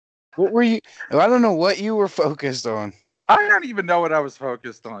What were you? I don't know what you were focused on. I don't even know what I was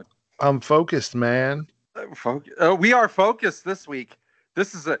focused on. I'm focused, man. We are focused this week.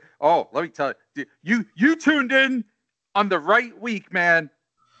 This is a. Oh, let me tell you, you tuned in on the right week, man.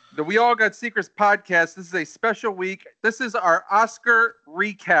 The We All Got Secrets podcast. This is a special week. This is our Oscar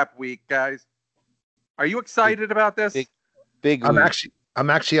recap week, guys. Are you excited about this? Big I'm week.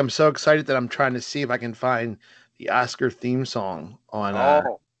 I'm so excited that I'm trying to see if I can find the Oscar theme song on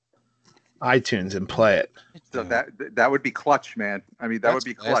iTunes and play it. So that would be clutch, man. I mean, that would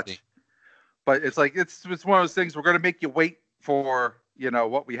be clutch. Nasty. But it's like it's one of those things we're going to make you wait for,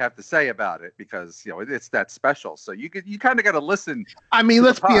 what we have to say about it, because it's that special. So you kind of got to listen. I mean,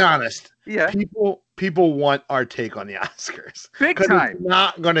 let's be honest. Yeah, people want our take on the Oscars. Big time. It's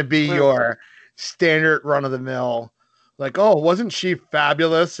not going to be your standard run of the mill. Like, oh, wasn't she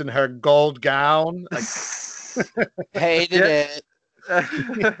fabulous in her gold gown? Like, hated it.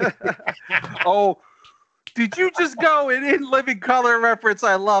 Oh, did you just go in living color reference?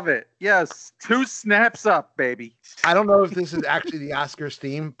 I love it. Yes, 2 snaps up, baby. I don't know if this is actually the Oscars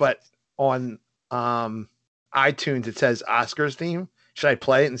theme, but on iTunes it says Oscars theme. Should I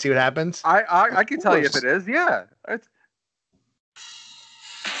play it and see what happens? I can tell you if it is. Yeah.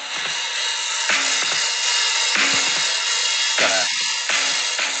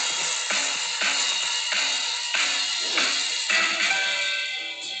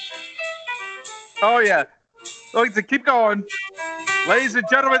 Oh yeah. Oh, keep going. Ladies and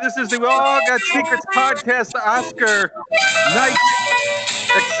gentlemen, this is the We All Got Secrets podcast, Oscar night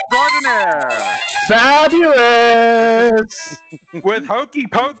extraordinaire. Fabulous! With Hokey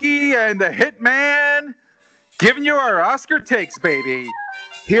Pokey and the Hitman giving you our Oscar takes, baby.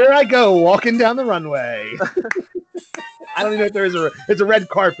 Here I go, walking down the runway. I don't even know if there is it's a red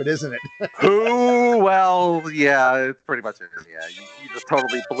carpet, isn't it? Well, yeah, it's pretty much it. Yeah, you just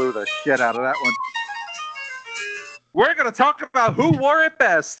totally blew the shit out of that one. We're going to talk about who wore it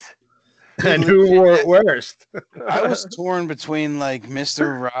best. And who wore it worst. I was torn between like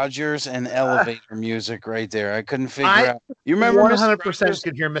Mr. Rogers and elevator music right there. I couldn't figure out. You remember 100%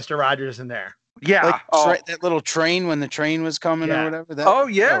 could hear Mr. Rogers in there. Yeah. Like that little train when the train was coming or whatever.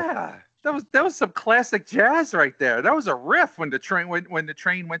 Yeah. That was some classic jazz right there. That was a riff when the train went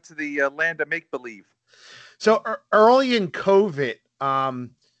to the land of make believe. So early in COVID,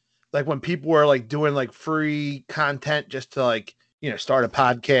 like when people were like doing like free content just to like, start a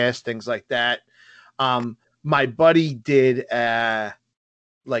podcast, things like that. My buddy did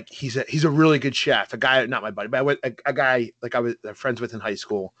like he's a really good chef, a guy, not my buddy, but a guy like I was friends with in high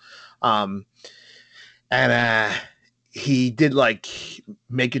school. And he did like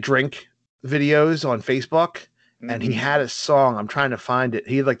make a drink videos on Facebook, and he had a song. I'm trying to find it.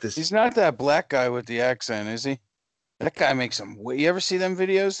 He had like this. He's not that black guy with the accent, is he? That guy makes some. You ever see them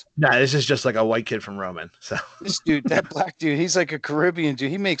videos? No, this is just like a white kid from Roman. So this dude, that black dude, he's like a Caribbean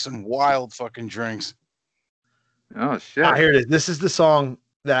dude. He makes some wild fucking drinks. Oh shit! Here it is. This is the song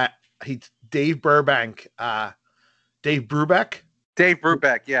that Dave Brubeck. Dave Brubeck.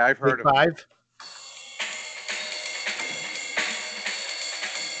 Yeah, I've heard of him.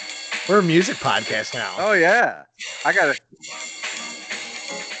 We're a music podcast now. Oh yeah, I got it.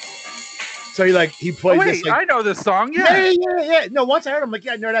 So he played this. I know this song. Yeah. No, once I heard him,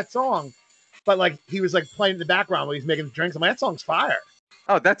 I know that song. But like he was like playing in the background while he's making the drinks. I'm like, that song's fire.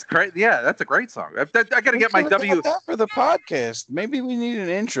 Oh, that's great. Yeah, that's a great song. I got to get my W for the podcast. Maybe we need an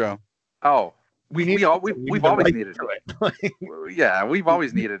intro. Oh, we've always needed it. Yeah, we've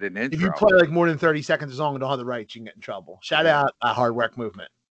always needed an intro. If you play like more than 30 seconds of song and don't have the rights, you can get in trouble. Shout out Hard Work Movement.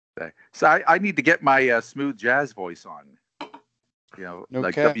 So I need to get my smooth jazz voice on.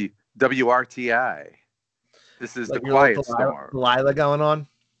 Like WRTI. This is like the quiet storm. Delilah going on.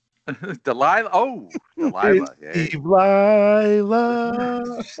 Delilah. Oh, Delilah. Delilah.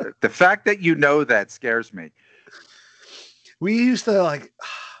 The fact that you know that scares me. We used to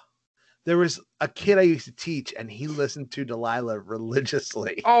there was a kid I used to teach, and he listened to Delilah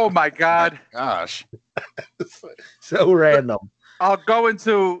religiously. Oh my God. Gosh. So random. I'll go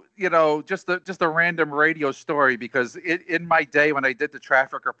into, just a random radio story, because in my day when I did the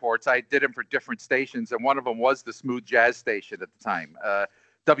traffic reports, I did them for different stations, and one of them was the smooth jazz station at the time,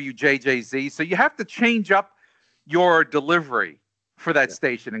 WJJZ. So you have to change up your delivery for that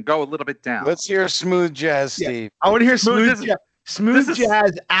station and go a little bit down. Let's hear smooth jazz, Steve. I want to hear smooth jazz. Smooth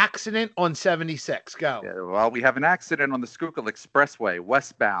jazz accident on 76. Go. Yeah, well, we have an accident on the Schuylkill Expressway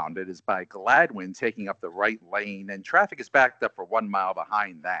westbound. It is by Gladwin taking up the right lane, and traffic is backed up for 1 mile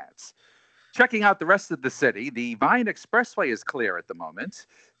behind that. Checking out the rest of the city, the Vine Expressway is clear at the moment.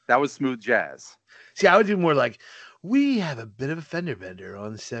 That was smooth jazz. See, I would do more like, we have a bit of a fender bender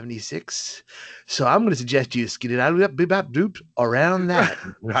on 76. So I'm going to suggest you skid it out around that.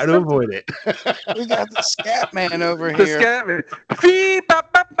 Try to avoid it. We got the scat man over The here. scat.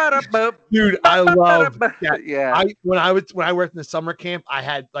 Dude, I love that. Yeah. When I worked in the summer camp, I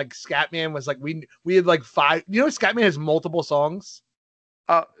had like Scatman was like we had like 5. You know, Scatman has multiple songs.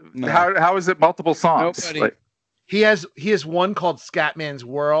 No. How is it multiple songs? Nobody. Like, He has one called Scatman's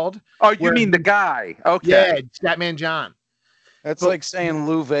World. oh, you where- mean the guy? Okay. Yeah, Scatman John. That's But- like saying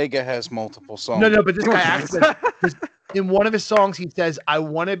Lou Vega has multiple songs. No, but this guy actually in one of his songs he says, "I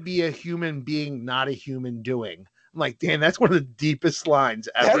want to be a human being, not a human doing." I'm like, damn, that's one of the deepest lines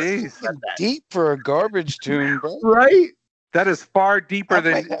ever. That's Said that. deep for a garbage tune, bro. Right? That is far deeper I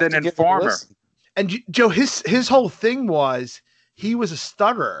might have than to give it a Informer. listen. And Joe, his whole thing was he was a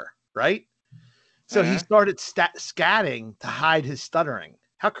stutterer, right? So he Uh-huh. started scatting to hide his stuttering.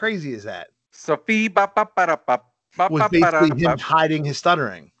 How crazy is that? Sophie Was basically him hiding his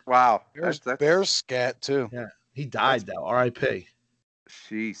stuttering. Wow. Bears scat too. He died though. R.I.P. Jeez.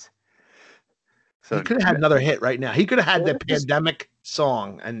 He So, could have had another hit right now. He could have had the What is- pandemic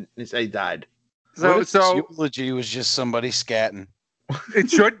song and he died. What so, if this so eulogy was just somebody scatting. it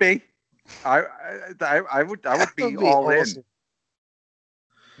should be. I would That be would be all awesome. in.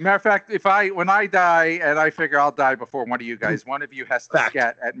 Matter of fact, when I die, and I figure I'll die before one of you guys, one of you has to Fact.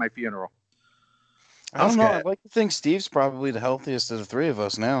 scat at my funeral. I don't know. scat. I'd like to think Steve's probably the healthiest of the three of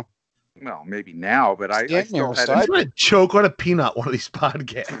us now. Well, maybe now, but I Stand still there, had. I'm gonna choke on a peanut one of these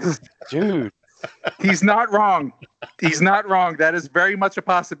podcasts. Dude, He's not wrong. He's not wrong. That is very much a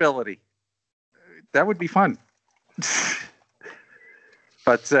possibility. That would be fun.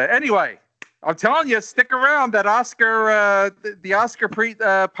 But anyway, I'm telling you, stick around. That Oscar, the Oscar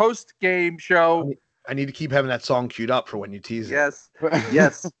post game show. I need to keep having that song queued up for when you tease it. Yes,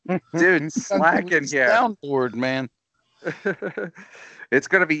 yes, dude, slacking here. Soundboard, man. It's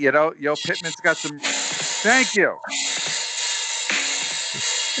gonna be, Pittman's got some. Thank you.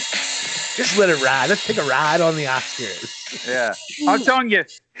 Just let it ride. Let's take a ride on the Oscars. Yeah, I'm telling you,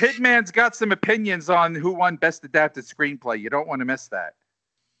 Hitman's got some opinions on who won Best Adapted Screenplay. You don't want to miss that.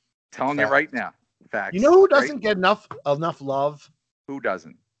 Telling you right now. Facts. You know who right? doesn't get enough love? Who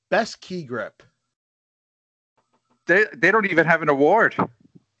doesn't? Best key grip. They don't even have an award.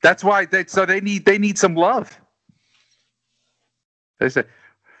 That's why they need some love. They say,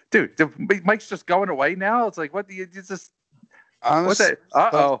 dude, Mike's just going away now. It's like, what do you just? What's Honestly,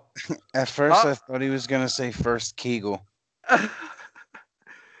 that? at first I thought he was gonna say first Kegel. I'm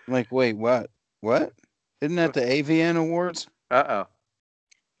like, wait, what? What? Isn't that the AVN Awards?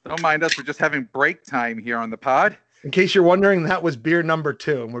 Don't mind us. We're just having break time here on the pod. In case you're wondering, that was beer number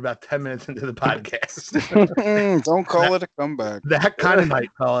 2, and we're about 10 minutes into the podcast. Don't call it a comeback. That kind of night,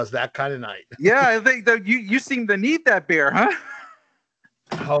 fellas. That kind of night. Yeah, I think you seem to need that beer, huh?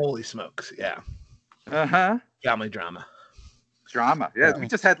 Holy smokes. Yeah. Uh-huh. Family drama. Drama. Yeah, we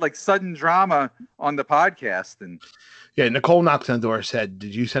just had like sudden drama on the podcast, and Yeah, Nicole knocks on the door, said,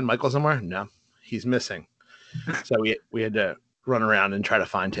 "Did you send Michael somewhere?" No, he's missing. So we had to run around and try to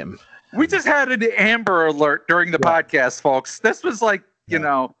find him. we just had an Amber Alert during the podcast, folks. This was like,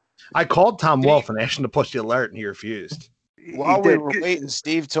 I called Tom Wolf and asked him to push the alert, and he refused. While we were waiting,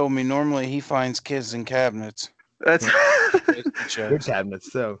 Steve told me normally he finds kids in cabinets. That's Good cabinets,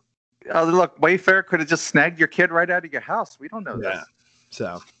 too. look, Wayfair could have just snagged your kid right out of your house. We don't know Yeah. this.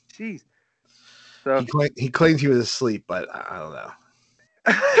 So Jeez. So he claims he was asleep, but I don't know.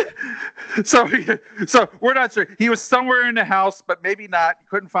 so we're not sure. He was somewhere in the house, but maybe not.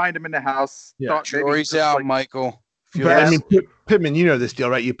 Couldn't find him in the house. Yeah. Thought maybe Jury's just out, like- Michael. If But I you're mean, Pittman, you know this deal,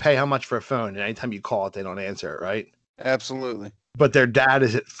 right? You pay how much for a phone, and anytime you call it, they don't answer it, right? absolutely. But their dad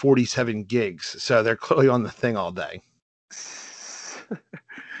is at 47 gigs, so they're clearly on the thing all day.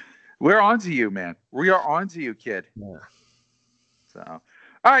 We're on to you, man. We are on to you, kid. Yeah. So, all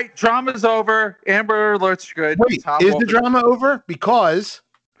right, drama's over. Amber Alert's good. Wait, Tom is Wolf the drama over? Because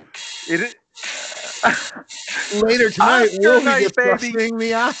It is. later tonight Oscar we'll be night, baby. discussing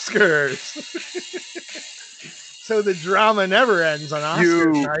the Oscars. So the drama never ends on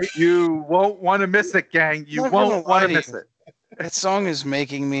Oscars night. You won't want to miss it, gang. You I'm not gonna won't want to lie to miss you. it. That song is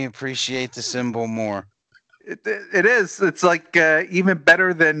making me appreciate the symbol more. It is. It's like even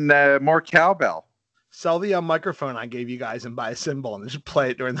better than more cowbell. Sell the microphone I gave you guys and buy a cymbal and just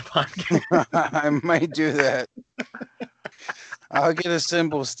play it during the podcast. I might do that. I'll get a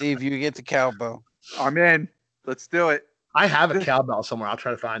cymbal, Steve. You get the cowbell. I'm in. Let's do it. I have a cowbell somewhere. I'll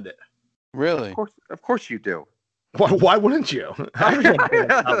try to find it. Really? Of course you do. Why wouldn't you? Everyone has a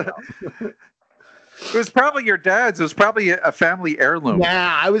cowbell. It was probably your dad's. It was probably a family heirloom.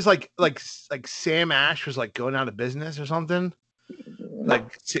 Yeah, I was like Sam Ash was like going out of business or something.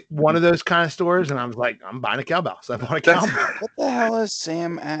 Like one of those kind of stores, and I was like, I'm buying a cowbell. So I bought a cowbell. What the hell is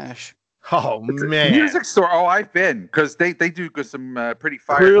Sam Ash? Oh It's a man, music store. Oh, I've been because they do some pretty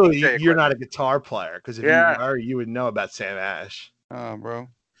fire. clearly DJ you're not a equipment. guitar player because if Yeah. you are, you would know about Sam Ash. Oh, bro.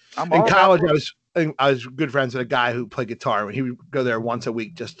 I'm In all college, about I was good friends with a guy who played guitar, and he would go there once a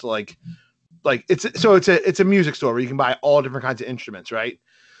week just to like it's a music store where you can buy all different kinds of instruments, right?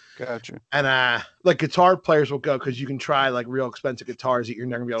 Gotcha. And like guitar players will go because you can try like real expensive guitars that you're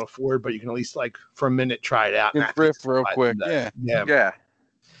never gonna be able to afford, but you can at least like for a minute try it out. Get and riff actually real buy quick. them. Yeah. Yeah. Yeah.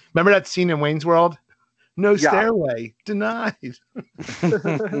 Remember that scene in Wayne's World? No Yeah. stairway denied.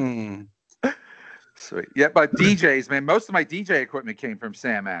 Sweet. Yeah, but DJs, man, most of my DJ equipment came from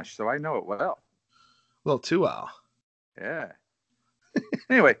Sam Ash, so I know it well. A little too well. Yeah.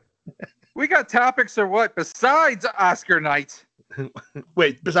 Anyway, we got topics or what besides Oscar night?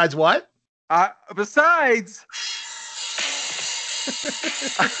 Wait, besides what? Besides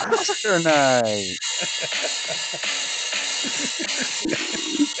Oscar night.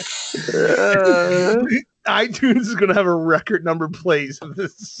 iTunes is gonna have a record number plays of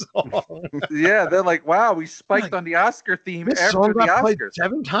this song. yeah, they're like, wow, we spiked on the Oscar theme This after song the got played Oscars.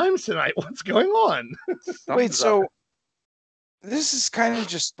 7 times tonight. What's going on? Wait, Something's so up. this is kind of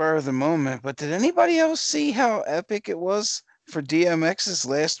just spur of the moment, but did anybody else see how epic it was for DMX's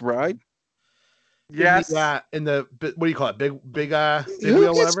last ride? Yes. Yeah, in the what do you call it? Big big Who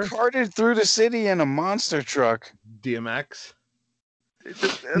wheel, gets whatever. carted through the city in a monster truck? DMX. Did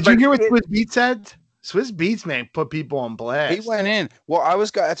But you hear what it- Swiss Beats said? Swiss Beats, man, put people on blast. He went in. Well,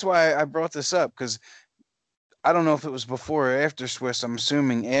 that's why I brought this up, because I don't know if it was before or after Swiss. I'm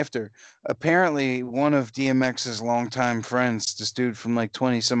assuming after. Apparently, one of DMX's longtime friends, this dude from like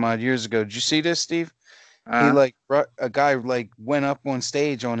 20 some odd years ago. Did you see this, Steve? He like a guy like went up on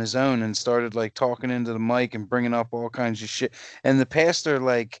stage on his own and started like talking into the mic and bringing up all kinds of shit. And the pastor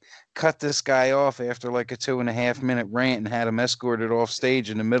like cut this guy off after like a 2.5 minute rant and had him escorted off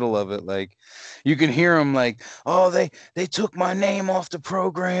stage in the middle of it. Like you can hear him like, oh, they took my name off the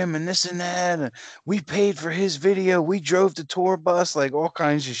program and this and that. And we paid for his video. We drove the tour bus, like all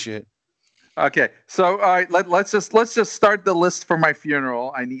kinds of shit. Okay, so all right, let's just start the list for my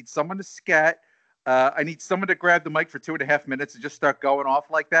funeral. I need someone to scat. I need someone to grab the mic for 2.5 minutes and just start going off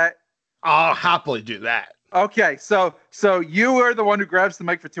like that. I'll happily do that. Okay, so you are the one who grabs the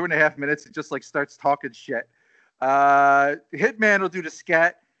mic for 2.5 minutes and just like starts talking shit. Hitman will do the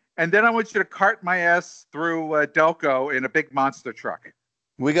scat, and then I want you to cart my ass through Delco in a big monster truck.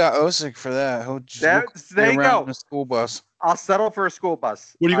 We got Osick for that. He'll just There you around go. in a school bus. I'll settle for a school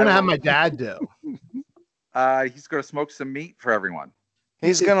bus. What are you gonna I have will- my dad do? He's gonna smoke some meat for everyone.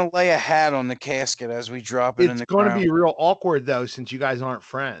 He's gonna lay a hat on the casket as we drop it in It's the going to ground. be real awkward though, since you guys aren't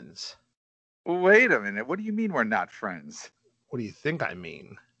friends. Wait a minute. What do you mean we're not friends? What do you think I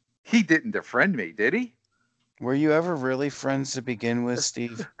mean? He didn't defriend me, did he? Were you ever really friends to begin with,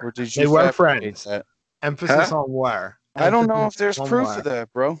 Steve? Or did you They were fabricate friends. that? Emphasis Huh? on where? I don't know if Emphasis there's on proof where. of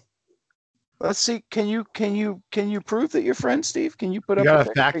that, bro. Let's see. Can you prove that you're friends, Steve? Can you put You up got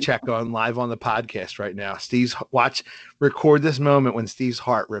a a fact check on live on the podcast right now. Record this moment when Steve's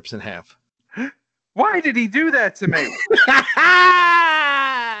heart rips in half. Why did he do that to me?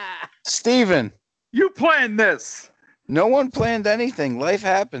 Steven, You planned this. no one planned anything. Life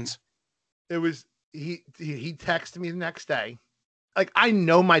happens. It was he texted me the next day. Like, I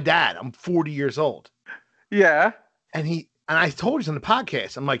know my dad. I'm 40 years old. Yeah. And I told you on the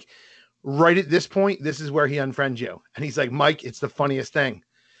podcast, I'm like, right at this point, this is where he unfriends you. And he's like, Mike, it's the funniest thing.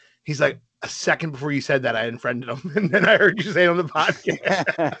 He's like, a second before you said that, I unfriended him. And then I heard you say it on the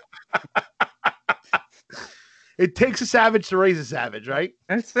podcast. It takes a savage to raise a savage, right?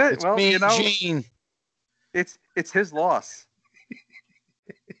 That's it. It's well, me you and know, Gene. it's his loss.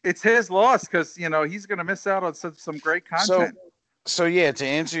 It's his loss because he's gonna miss out on some great content. So yeah, to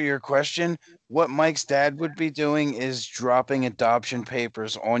answer your question, what Mike's dad would be doing is dropping adoption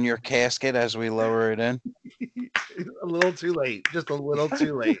papers on your casket as we lower it in. A little too late. Just a little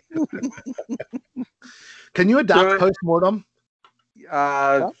too late. Can you adopt Good. post-mortem?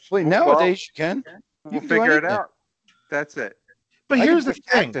 Wait, nowadays you can. You We'll can do figure it anything. out. That's it. But I here's could the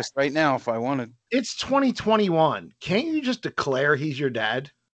do thing. this right now if I wanted. It's 2021. Can't you just declare he's your dad?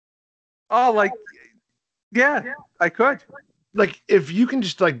 Oh, like, yeah, I could. Like, if you can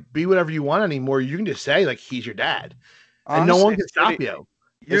just like be whatever you want anymore, you can just say like he's your dad, and no Honestly, one can it's stop pretty- you.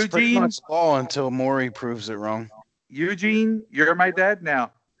 It's pretty Eugene, much law until Maury proves it wrong. Eugene, you're my dad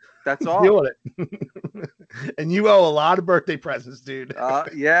now. That's all. Deal with it. And you owe a lot of birthday presents, dude.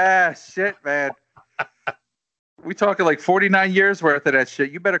 Yeah, shit, man. We talking like 49 years worth of that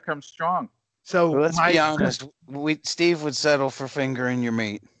shit. You better come strong. So Well, let's be honest. Steve would settle for fingering your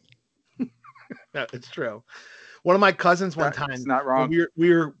meat. No, it's true. One of my cousins one time, It's not wrong.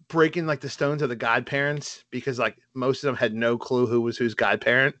 we were breaking like the stones of the godparents because like most of them had no clue who was whose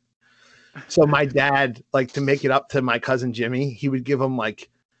godparent. So my dad, like to make it up to my cousin Jimmy, he would give him like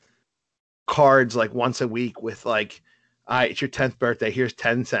cards like once a week with like, all right, it's your 10th birthday. Here's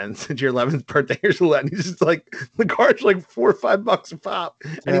 10 cents. It's your 11th birthday. Here's 11. He's just like the cards like $4 or $5 a pop,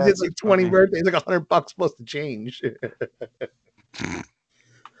 and he did like 20 birthdays, like $100 plus to change.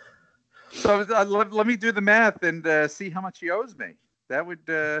 So let me do the math and see how much he owes me. That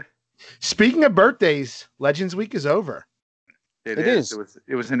would. Speaking of birthdays, Legends Week is over. It is.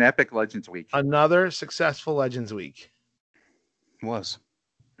 It was an epic Legends Week. Another successful Legends Week. Was.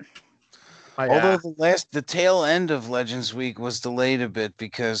 Although the tail end of Legends Week was delayed a bit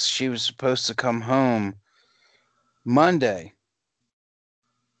because she was supposed to come home Monday.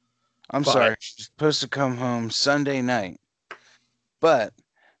 I'm sorry, she was supposed to come home Sunday night. But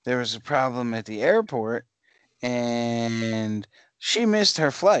there was a problem at the airport and she missed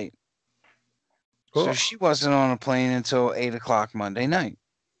her flight. Cool. So she wasn't on a plane until 8 o'clock Monday night.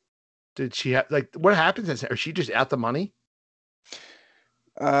 Did she have what happens? Is she just out the money?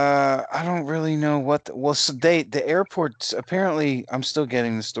 I don't really know what. The airport apparently. I'm still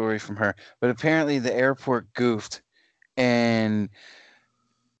getting the story from her, but apparently the airport goofed, and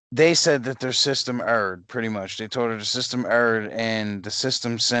they said that their system erred. Pretty much, they told her the system erred, and the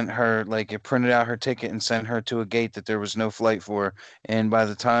system sent her it printed out her ticket and sent her to a gate that there was no flight for. And by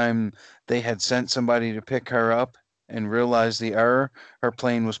the time they had sent somebody to pick her up and realized the error, her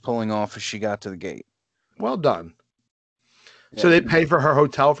plane was pulling off as she got to the gate. Well done. So they paid for her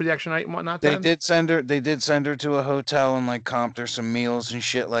hotel for the extra night and whatnot. They did send her to a hotel and comped her some meals and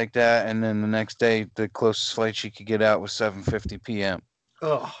shit like that. And then the next day, the closest flight she could get out was 7:50 p.m.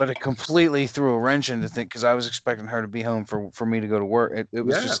 Ugh. But it completely threw a wrench into things because I was expecting her to be home for me to go to work. It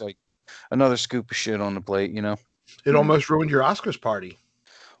was just like another scoop of shit on the plate, you know. It almost ruined your Oscars party.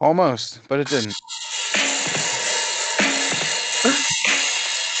 Almost, but it didn't.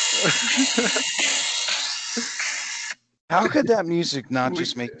 How could that music not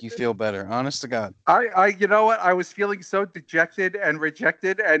just make you feel better? Honest to God. You know what? I was feeling so dejected and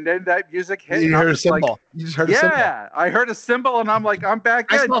rejected, and then that music hit. You heard a cymbal. You just heard a cymbal. Yeah, I heard a cymbal, and I'm like, I'm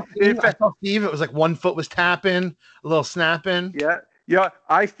back in. I saw Steve. It was like one foot was tapping, a little snapping. Yeah.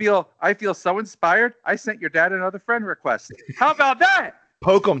 I feel so inspired. I sent your dad another friend request. How about that?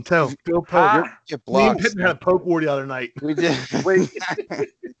 Poke him too. Go poke. Me and Pittman had a poke war the other night. We did. Wait.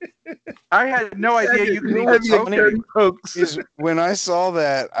 I had no idea you could even poke. When I saw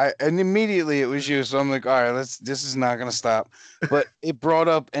that, and immediately it was you. So I'm like, all right, this is not gonna stop. But it brought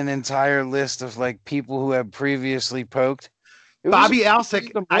up an entire list of people who have previously poked. Bobby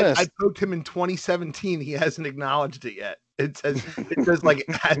Alsick, I poked him in 2017. He hasn't acknowledged it yet. It says it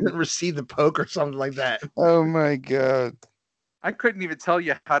hasn't received the poke or something like that. Oh my God. I couldn't even tell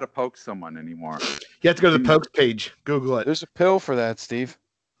you how to poke someone anymore. You have to go to the pokes page. Google it. There's a pill for that, Steve.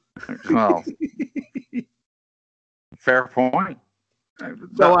 Well, fair point.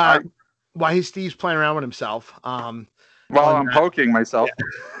 So while Steve's playing around with himself, while I'm poking myself,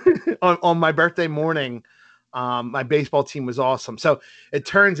 on my birthday morning, my baseball team was awesome. So it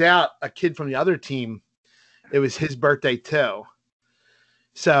turns out a kid from the other team, it was his birthday too.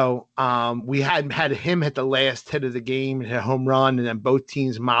 So we had him hit the last hit of the game and hit a home run, and then both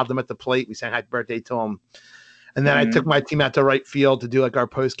teams mobbed him at the plate. We sang happy birthday to him. And then I took my team out to right field to do our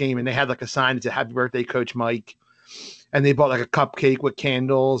post game, and they had a sign that said happy birthday, Coach Mike. And they bought a cupcake with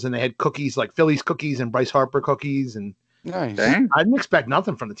candles, and they had cookies, like Philly's cookies and Bryce Harper cookies. And nice. I didn't expect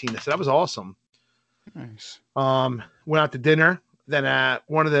nothing from the team. So that was awesome. Nice. Went out to dinner. Then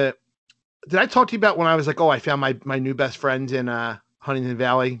did I talk to you about when I was I found my new best friends in Huntington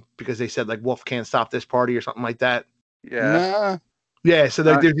Valley because they said Wolf can't stop this party or something like that? Yeah. Nah. Yeah. So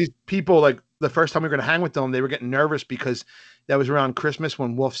there's these people the first time we were going to hang with them, they were getting nervous because that was around Christmas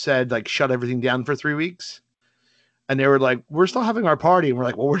when Wolf said shut everything down for 3 weeks. And they were like, we're still having our party. And we're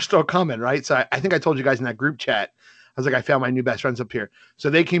like, well, we're still coming. Right. So I think I told you guys in that group chat, I was like, I found my new best friends up here. So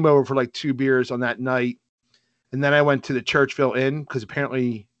they came over for 2 beers on that night. And then I went to the Churchville Inn because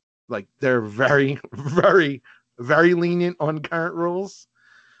apparently they're very, very, very lenient on current rules.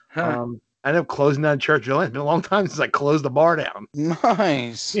 Huh. I ended up closing down Churchville Inn. It's been a long time since I closed the bar down.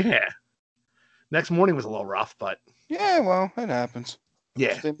 Nice. Yeah. Next morning was a little rough, but yeah, well, it happens.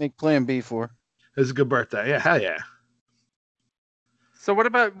 Yeah. They make plan B for. It was a good birthday. Yeah, hell yeah. So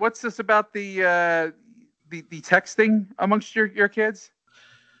what's this about the texting amongst your kids?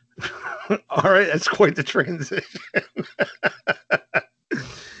 All right, that's quite the transition.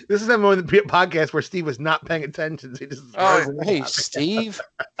 This is that moment in the podcast where Steve was not paying attention. So he just Hey, Steve.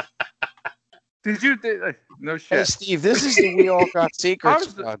 Did you? No shit. Hey, Steve, this is the We All Got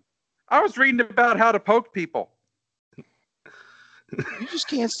Secrets pod. I was reading about how to poke people. You just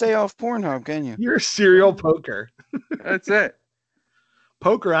can't stay off Pornhub, can you? You're a serial poker. That's it.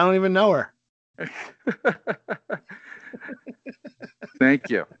 Poker, I don't even know her. Thank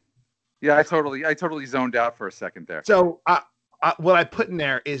you. Yeah, I totally zoned out for a second there. So what I put in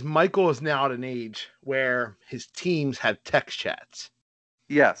there is Michael is now at an age where his teams have text chats.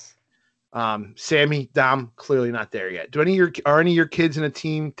 Yes. Sammy, Dom, clearly not there yet. Are any of your kids in a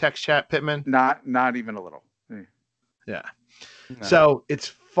team text chat, Pittman? Not even a little. Yeah. No. So it's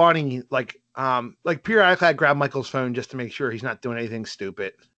funny, like periodically I grab Michael's phone just to make sure he's not doing anything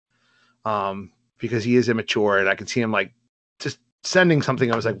stupid. Because he is immature and I can see him like just sending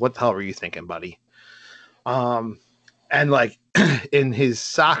something. I was like, what the hell were you thinking, buddy? And like in his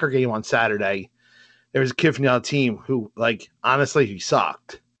soccer game on Saturday, there was a kid from the other team who, like, honestly, he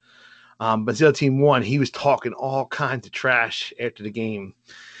sucked. But the other team won. He was talking all kinds of trash after the game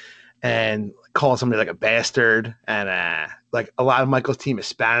and called somebody like a bastard. And like a lot of Michael's team is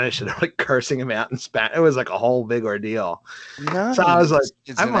Spanish and they're like cursing him out in Spanish. It was like a whole big ordeal. Nice. So I was like,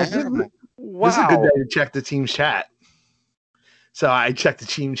 this is a good day to check the team's chat. So I checked the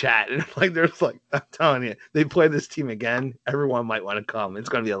team chat and like there's like, I'm telling you, they play this team again. Everyone might want to come. It's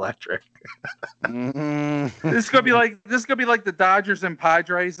going to be electric. This is gonna be like the Dodgers and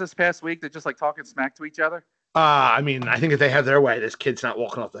Padres this past week. They're just like talking smack to each other. I mean, I think if they have their way, this kid's not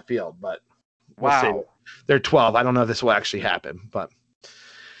walking off the field. But we'll see. They're 12. I don't know if this will actually happen, but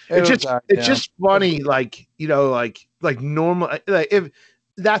it's just funny. Like, you know, like normal. Like if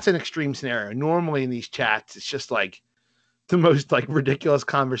that's an extreme scenario. Normally in these chats, it's just like the most like ridiculous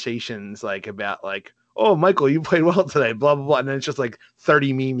conversations, like about like, oh, Michael, you played well today, blah, blah, blah. And then it's just like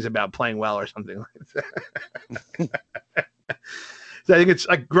 30 memes about playing well or something like that. So I think it's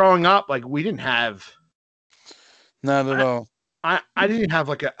like growing up, like we didn't have. Not at all. I didn't have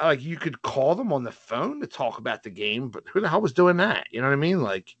like you could call them on the phone to talk about the game, but who the hell was doing that? You know what I mean?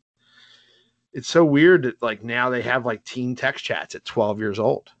 Like, it's so weird that like now they have like teen text chats at 12 years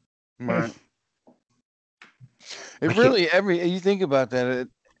old. Right. It really, you think about that,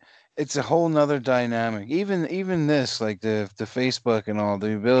 it's a whole nother dynamic. Even this, like the Facebook and all,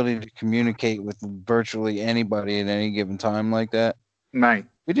 the ability to communicate with virtually anybody at any given time like that. Right.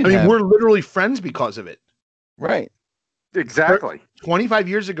 We're literally friends because of it. Right. Exactly. 25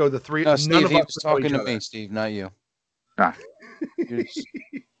 years ago, the three. No, Steve, he was talking to me, Steve, not you. Ah.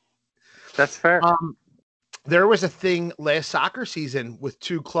 That's fair. There was a thing last soccer season with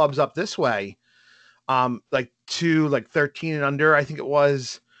two clubs up this way. Like 13 and under, I think it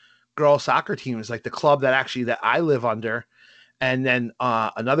was, girls soccer teams, like the club that I live under. And then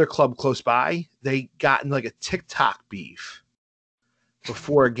another club close by, they got in like a TikTok beef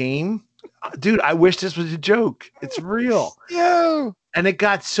before a game. Dude, I wish this was a joke. It's real. Yo. And it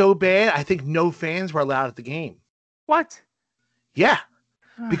got so bad, I think no fans were allowed at the game. What? Yeah.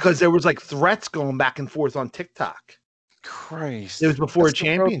 Because there was like threats going back and forth on TikTok. Christ. It was before a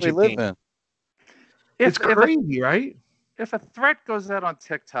championship game. It's crazy, right? If a threat goes out on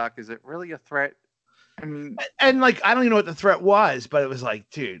TikTok, is it really a threat? I mean, and like I don't even know what the threat was, but it was like,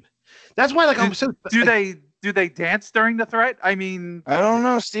 dude, that's why I'm so. Do they dance during the threat? I mean, I don't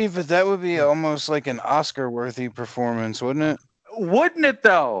know, Steve, but that would be almost like an Oscar-worthy performance, wouldn't it? Wouldn't it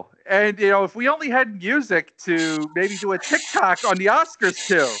though? And you know, if we only had music to maybe do a TikTok on the Oscars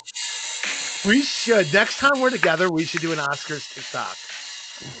too. We should. Next time we're together, we should do an Oscars TikTok.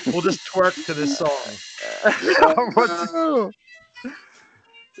 We'll just twerk to this song.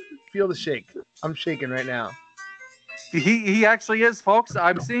 Feel the shake. I'm shaking right now. He actually is, folks.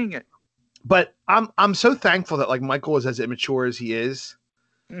 I'm seeing it. But I'm so thankful that like Michael is as immature as he is,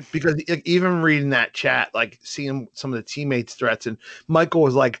 because like, even reading that chat, like seeing some of the teammates' threats, and Michael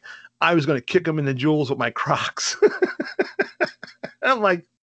was like, "I was going to kick him in the jewels with my Crocs." I'm like,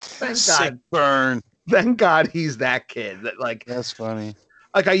 thank God, burn. Thank God he's that kid. That like that's funny.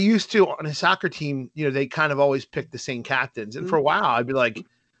 Like I used to on a soccer team, you know, they kind of always pick the same captains. And for a while I'd be like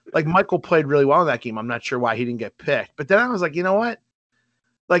Michael played really well in that game. I'm not sure why he didn't get picked. But then I was like, you know what?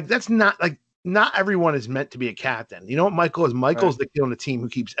 Like that's not everyone is meant to be a captain. You know what Michael is? Michael's the kid on the team who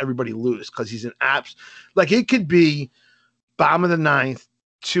keeps everybody loose because he's an like it could be bottom of the ninth,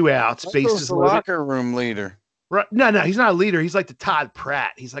 2 outs, bases the locker room leader. Right. No, he's not a leader. He's like the Todd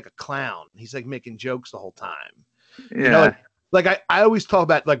Pratt. He's like a clown. He's like making jokes the whole time. Yeah. You know, like I always talk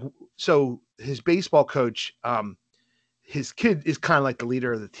about like, so his baseball coach, his kid is kind of like the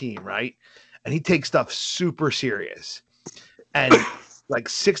leader of the team, right? And he takes stuff super serious. And like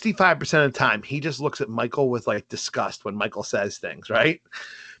 65% of the time, he just looks at Michael with like disgust when Michael says things, right?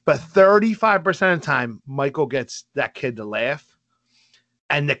 But 35% of the time, Michael gets that kid to laugh.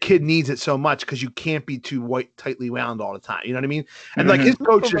 And the kid needs it so much because you can't be too tightly wound all the time. You know what I mean? And like his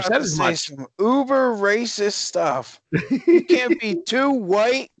coach just said as much. Some uber racist stuff. You can't be too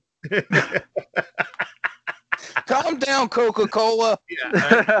white. Calm down, Coca-Cola.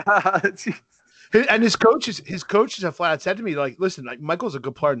 Yeah. And his coaches have flat out said to me, like, listen, like Michael's a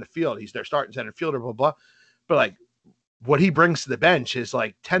good player in the field. He's their starting center fielder, blah, blah. But like what he brings to the bench is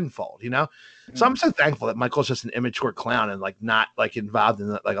like tenfold, you know? So I'm so thankful that Michael's just an immature clown and like not like involved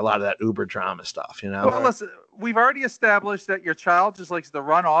in like a lot of that Uber drama stuff, you know? Well, listen, we've already established that your child just likes to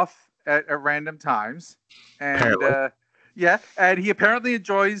run off at random times. And and he apparently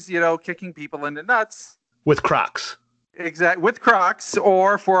enjoys, kicking people in the nuts. With Crocs. Exactly, with Crocs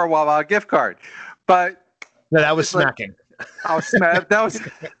or for a Wawa gift card. But no, that was smacking. That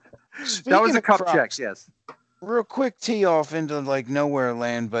was a cup check, yes. Real quick tee off into like nowhere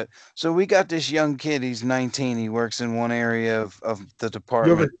land, but so we got this young kid. He's 19. He works in one area of the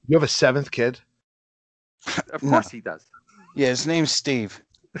department. You have a seventh kid? Of course he does. Yeah, his name's Steve.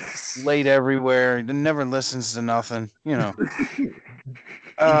 Late everywhere. He never listens to nothing. You know.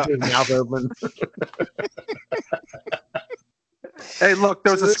 Mouth open. Hey, look,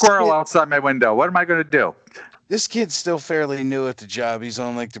 there was a squirrel outside my window. What am I going to do? This kid's still fairly new at the job. He's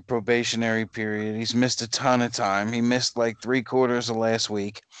on like the probationary period. He's missed a ton of time. He missed like 3/4 of last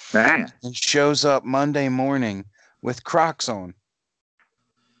week. Man. And shows up Monday morning with Crocs on.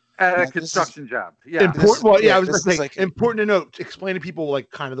 At a construction job. Yeah. Important. I was going to say, like, important to note. Explain to people like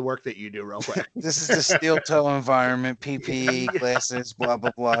kind of the work that you do real quick. This is the steel toe environment, PPE, glasses, blah,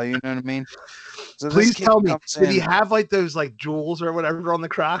 blah, blah. You know what I mean? So please tell me, did he have like those like jewels or whatever on the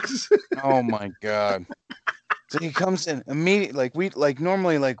Crocs? Oh my God. So he comes in immediately,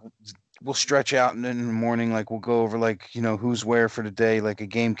 normally we'll stretch out and then in the morning, like we'll go over like, who's where for the day, like a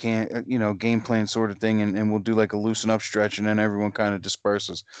game plan sort of thing. And we'll do like a loosen up stretch and then everyone kind of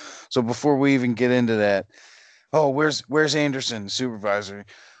disperses. So before we even get into that, where's Anderson, the supervisor?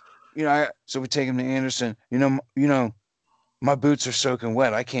 So we take him to Anderson, my boots are soaking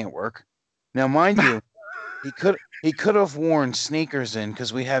wet. I can't work. Now, mind you, he could have worn sneakers in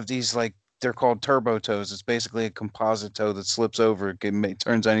because we have these like, they're called turbo toes. It's basically a composite toe that slips over. It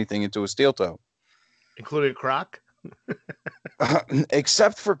turns anything into a steel toe. Including Croc?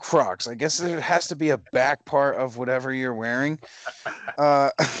 Except for Crocs. I guess there has to be a back part of whatever you're wearing.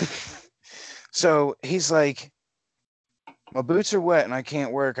 So he's like, my boots are wet and I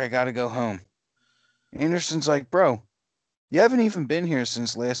can't work. I got to go home. Anderson's like, bro, you haven't even been here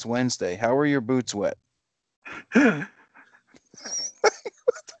since last Wednesday. How are your boots wet?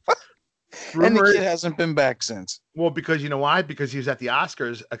 And the kid hasn't been back since. Well, because you know why? Because he was at the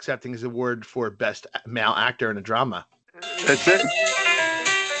Oscars accepting his award for Best Male Actor in a Drama. That's it.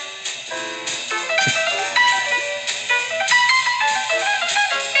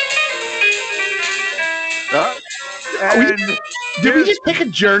 Did we just take a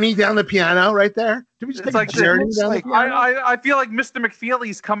journey down the piano right there? Did we just take a journey down the piano? I feel like Mr.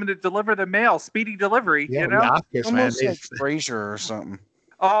 McFeely's coming to deliver the mail, speedy delivery. Yeah, Oscars, almost like Frasier or something.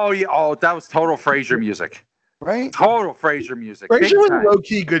 Oh yeah! Oh, that was total Frasier music, right? Total Frasier music. Frasier was a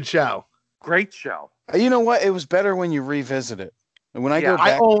low-key good show. Great show. You know what? It was better when you revisit it. And when I go back,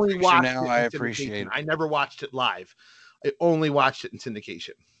 I only watched now, I appreciate it. I never watched it live. I only watched it in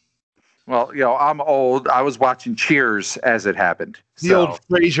syndication. Well, I'm old. I was watching Cheers as it happened. The old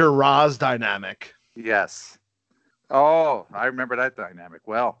Frasier-Roz dynamic. Yes. Oh, I remember that dynamic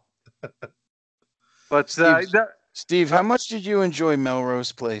well. But Steve, how much did you enjoy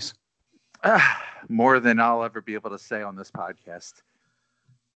Melrose Place? More than I'll ever be able to say on this podcast.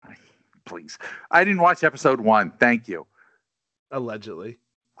 Please. I didn't watch episode 1. Thank you. Allegedly.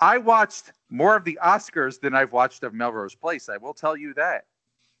 I watched more of the Oscars than I've watched of Melrose Place. I will tell you that.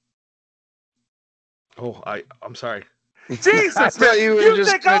 Oh, I'm sorry. Jesus, I thought you were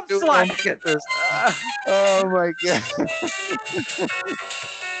just think I'm slacking. Oh my God.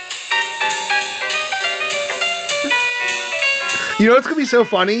 You know what's gonna be so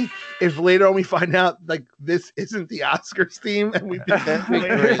funny if later on we find out like this isn't the Oscars theme and we've been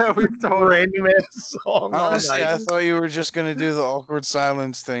playing Randy Man's song. Honestly, I thought you were just gonna do the awkward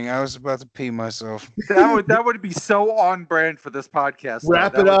silence thing. I was about to pee myself. That would be so on brand for this podcast.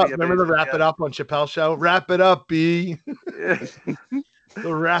 Wrap it up. Remember the wrap it up on Chappelle's show? Wrap it up, B. The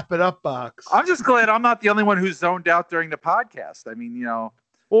wrap it up box. I'm just glad I'm not the only one who's zoned out during the podcast. I mean,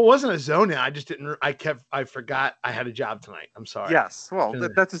 Well, it wasn't a zone out. I just didn't. I forgot I had a job tonight. I'm sorry. Yes. Well,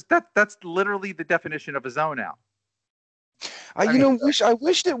 Should've- that's literally the definition of a zone out. I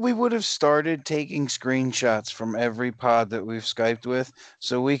wish that we would have started taking screenshots from every pod that we've Skyped with,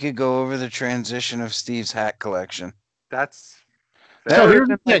 so we could go over the transition of Steve's hat collection. That's That So would here's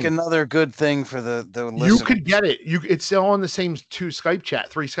have the been like thing. another good thing for the You listeners. could get it. It's still on the same three Skype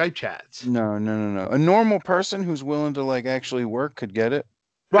chats. No. A normal person who's willing to like actually work could get it.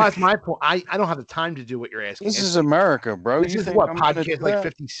 Well, that's my point. I don't have the time to do what you're asking. This is America, bro. This You is think what I'm gonna do podcast like that?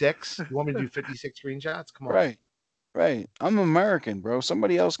 56. You want me to do 56 screenshots? Come on. Right. I'm American, bro.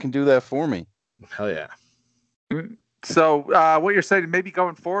 Somebody else can do that for me. Hell yeah. so. What you're saying? Maybe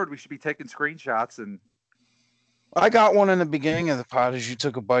going forward, we should be taking screenshots and I got one in the beginning of the pod as you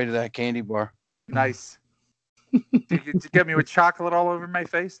took a bite of that candy bar. nice. Did you get me with chocolate all over my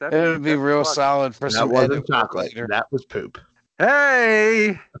face? It would be real solid for That some wasn't edit chocolate. later. That was poop.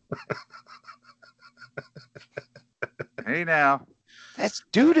 Hey. Hey now. That's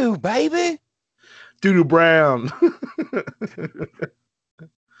doo-doo, baby. Doodoo Brown.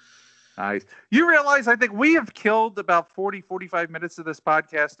 Nice. You realize I think we have killed about 40, 45 minutes of this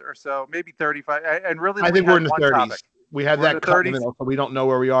podcast or so, maybe 35. And really, I think we're in the 30s. We had We're in that the cut in the 30s. middle, so we don't know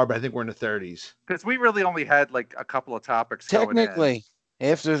where we are, but I think we're in the 30s. Because we really only had like a couple of topics going in. Technically,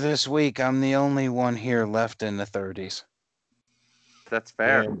 after this week, I'm the only one here left in the 30s. That's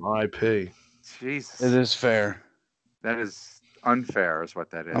fair. R.I.P. Jesus. It is fair. That is unfair is what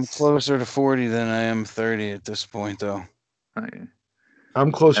that is. I'm closer to 40 than I am 30 at this point, though.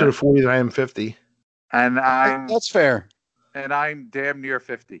 I'm closer to 40 than I am 50. And That's fair. I'm damn near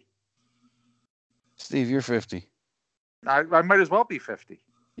 50. Steve, you're 50. I might as well be 50.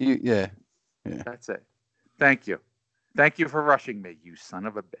 Yeah. That's it. Thank you. Thank you for rushing me, you son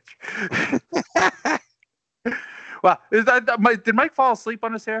of a bitch. Well, did Mike fall asleep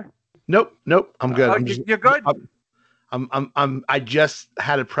on us here? Nope. I'm good. Oh, you're good? I just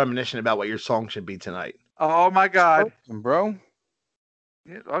had a premonition about what your song should be tonight. Oh my God. Bro.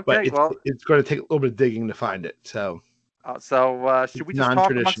 Yeah, But okay, well, it's going to take a little bit of digging to find it. So should we just talk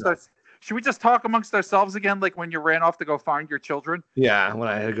amongst us? Should we just talk amongst ourselves again, like when you ran off to go find your children? yeah, when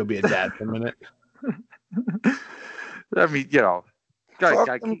I had to go be a dad for a minute. I mean,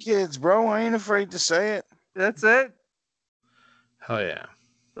 Fuck them kids, bro. I ain't afraid to say it. that's it. Hell yeah.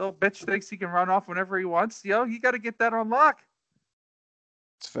 Little bitch thinks he can run off whenever he wants. You got to get that on lock.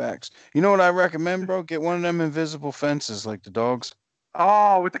 It's facts. You know what I recommend, bro? Get one of them invisible fences like the dogs.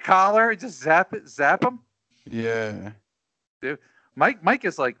 Oh, with the collar, just zap him. Yeah. Dude, Mike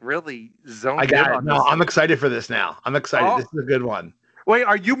is like really zoned I got in it. on No, this. I'm excited for this now. I'm excited. Oh. This is a good one. Wait,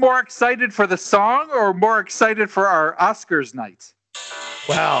 are you more excited for the song or more excited for our Oscars night?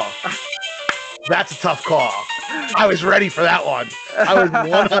 Well, that's a tough call. I was ready for that one. I was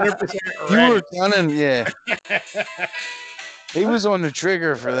 100% You ready. were gunning, yeah. He was on the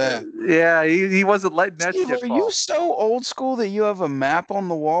trigger for that. Yeah, he wasn't letting that Steve, shit are fall. you so old school that you have a map on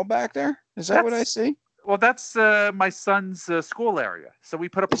the wall back there? Is that what I see? Well, that's my son's school area. So we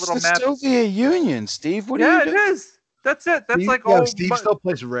put up It's a little the map. Soviet Union, Steve. What Yeah, are it you doing? is. That's it. That's Steve, like yeah, old. Steve still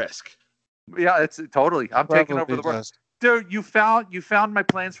plays Risk. Yeah, it's totally. I'm taking over Probably the world. does. Dude, you found my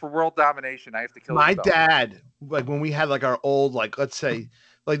plans for world domination. I have to kill My you both. dad, like when we had like our old, like let's say,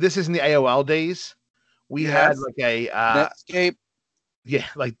 like this isn't the AOL days. We had Yes. like a Netscape. yeah,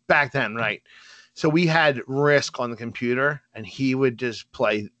 like back then, right? So we had Risk on the computer, and he would just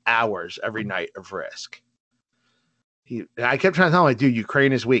play hours every night of Risk. And I kept trying to tell him, like, dude,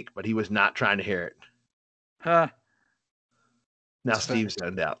 Ukraine is weak, but he was not trying to hear it. Huh. Now That's Steve's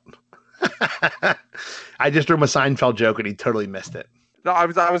zoned out. I just threw him a Seinfeld joke, and he totally missed it. No, I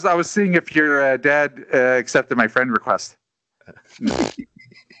was seeing if your dad accepted my friend request.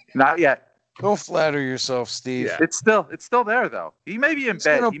 Not yet. Don't flatter yourself, Steve. Yeah. It's still there though. He may be in He's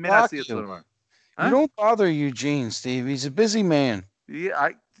bed. gonna He may not block see us you. tomorrow. You don't bother Eugene, Steve. He's a busy man. Yeah,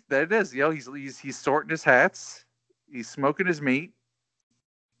 there it is. He's sorting his hats. He's smoking his meat.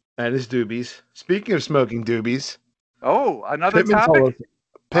 And his doobies. Speaking of smoking doobies, Oh, another Pittman topic. told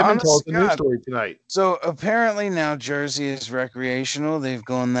us a news God. story tonight. So apparently now Jersey is recreational. They've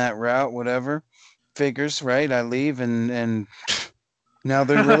gone that route, whatever. Figures, right? I leave and now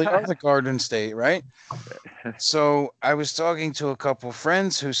they really are the Garden State, right? So I was talking to a couple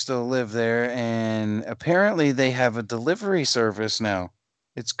friends who still live there, and apparently they have a delivery service now.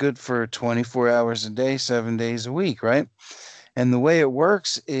 It's good for 24 hours a day, 7 days a week, right? And the way it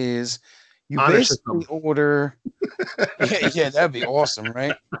works is you Honor basically system. order. Yeah, that'd be awesome,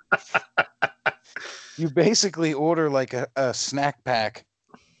 right? You basically order like a snack pack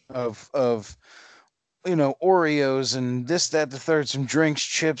of Oreos and this, that, the third, some drinks,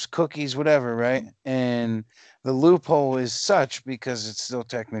 chips, cookies, whatever, right? And the loophole is such because it's still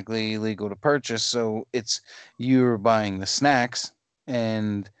technically illegal to purchase. So you're buying the snacks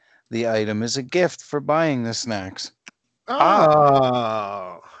and the item is a gift for buying the snacks.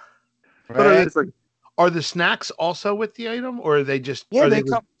 Oh. Right? But are the snacks also with the item, or are they just? Yeah, are they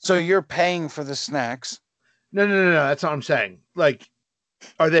come. So you're paying for the snacks. No. That's not what I'm saying. Like,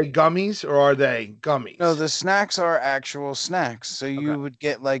 are they gummies or are they gummies? No, the snacks are actual snacks. So you would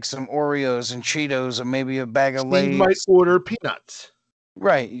get like some Oreos and Cheetos and maybe a bag of Lay's. You might order peanuts.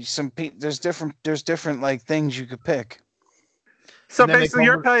 Right. There's different like things you could pick. So basically,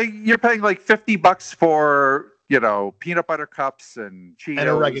 you're paying like $50 for peanut butter cups and Cheetos and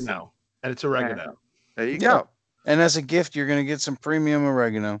oregano, and it's oregano. There you go. And as a gift, you're gonna get some premium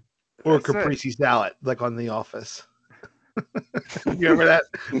oregano or caprese salad, like on The Office. You remember that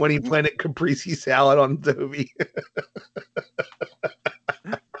when he planted caprese salad on Toby?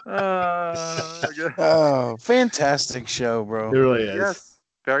 Oh, fantastic show, bro! It really is. Yes,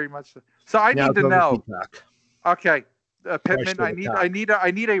 very much. So I need to know. Okay, Pittman, I need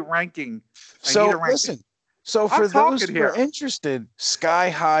a ranking. Listen. So for those who are interested, Sky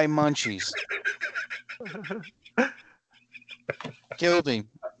High Munchies. Killed him.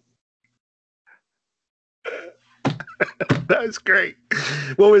 That was great.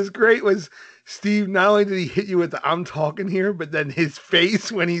 What was great was Steve, not only did he hit you with the "I'm talking here," but then his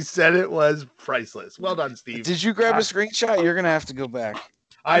face when he said it was priceless. Well done, Steve. Did you grab a screenshot? You're gonna have to go back.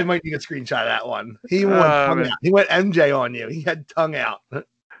 I might need a screenshot of that one. He went tongue out. He went MJ on you. He had tongue out.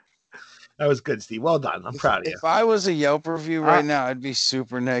 That was good, Steve. Well done. I'm proud of you. If I was a Yelp review right now, I'd be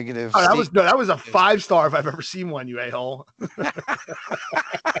super negative. Oh, that was a 5-star if I've ever seen one, you a-hole. That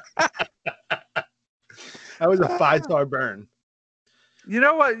was a 5-star burn. You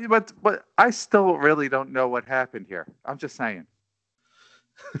know what? But I still really don't know what happened here. I'm just saying.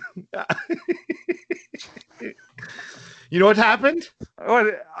 You know what happened?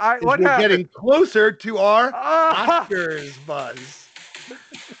 What happened? Getting closer to our Oscars buzz.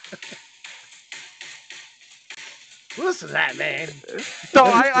 Listen to that, man. So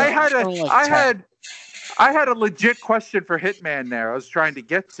I had a legit question for Hitman there. I was trying to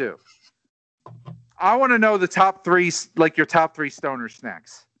get to. I want to know the top three, like your top three stoner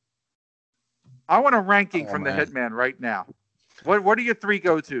snacks. I want a ranking from the Hitman right now. What are your three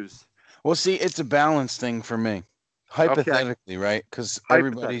go-tos? Well, see, it's a balance thing for me. Hypothetically, right? Because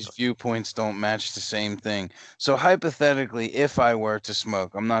everybody's viewpoints don't match the same thing. So hypothetically, if I were to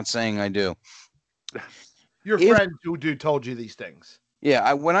smoke, I'm not saying I do. Your friend who told you these things.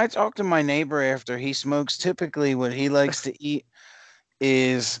 Yeah, when I talk to my neighbor after he smokes, typically what he likes to eat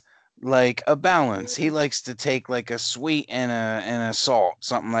is like a balance. He likes to take like a sweet and a salt,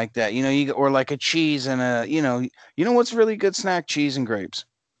 something like that. Or like a cheese and what's really good snack? Cheese and grapes.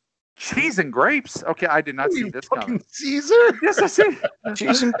 Cheese and grapes? Okay, I did not see this coming. Caesar? Yes, I see.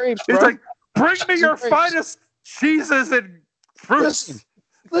 Cheese and grapes, bro. It's like, bring me your finest cheeses and fruits.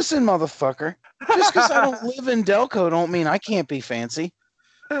 Listen, motherfucker. Just because I don't live in Delco don't mean I can't be fancy.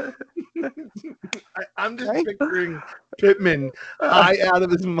 I'm just picturing Pittman high out of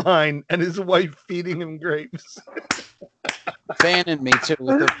his mind and his wife feeding him grapes. Fanning me, too,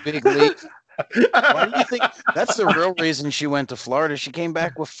 with a big leaf. Why do you think that's the real reason she went to Florida? She came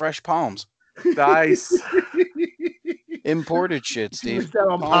back with fresh palms. Nice. Imported shit, Steve.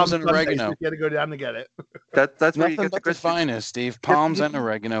 Palms and oregano. You got to go down to get it. That's where nothing you get but the finest, Steve. Palms and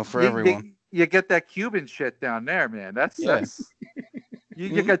oregano for everyone. You get that Cuban shit down there, man. That's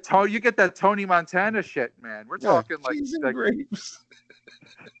you get that Tony Montana shit, man. We're talking like grapes.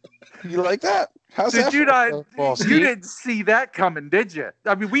 You like that? How's did that? You not? You didn't see that coming, did you?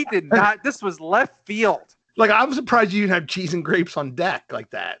 I mean, we did not. This was left field. Like, I'm surprised you didn't have cheese and grapes on deck like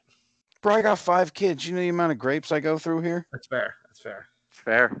that. Bro, I got 5 kids. You know the amount of grapes I go through here? That's fair.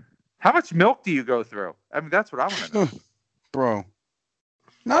 Fair. How much milk do you go through? I mean, that's what I want to know. Bro,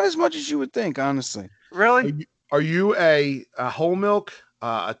 not as much as you would think, honestly. Really? Are you a whole milk,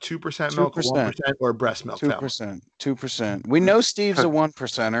 a 2% milk, 1%, or breast milk? 2%. 2%. We know Steve's a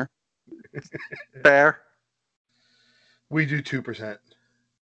 1%er. Fair. We do 2%.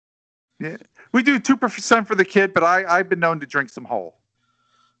 Yeah, we do 2% for the kid, but I've been known to drink some whole.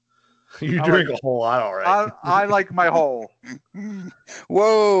 You drink a whole lot, all right. I like my whole.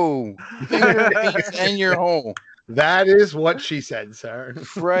 Whoa. And your whole. That is what she said, sir.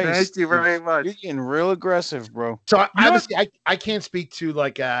 Christ. Thank you very much. You're getting real aggressive, bro. So obviously, I can't speak to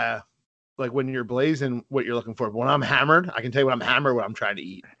like when you're blazing what you're looking for. But when I'm hammered, I can tell you when I'm hammered what I'm trying to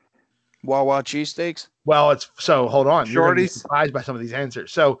eat. Wawa cheesesteaks? Well, hold on. Shorties. You're gonna be surprised by some of these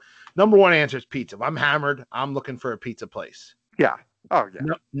answers. So number one answer is pizza. If I'm hammered, I'm looking for a pizza place. Yeah. Oh yeah.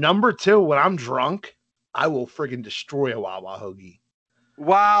 Number two, when I'm drunk, I will friggin' destroy a Wawa hoagie.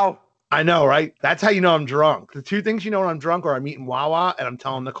 Wow. I know, right? That's how you know I'm drunk. The two things you know when I'm drunk are I'm eating Wawa and I'm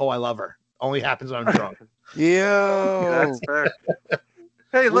telling Nicole I love her. Only happens when I'm drunk. Yo. That's fair.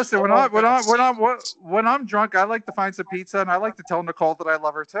 Hey, listen. When I'm drunk, I like to find some pizza, and I like to tell Nicole that I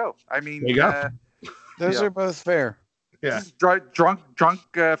love her too. I mean, There you go. Those Yeah. are both fair. Yeah. just drunk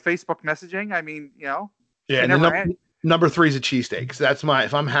Facebook messaging. I mean, Yeah. she And never number three is a cheesesteak. So that's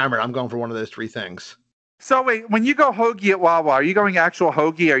if I'm hammered, I'm going for one of those three things. So wait, when you go hoagie at Wawa, are you going actual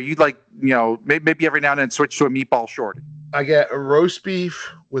hoagie? Or are you like, maybe every now and then switch to a meatball shorty? I get a roast beef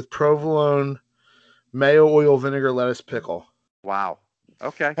with provolone, mayo, oil, vinegar, lettuce, pickle. Wow.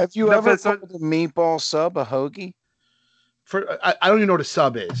 Okay. Have you ever called a meatball sub a hoagie? I don't even know what a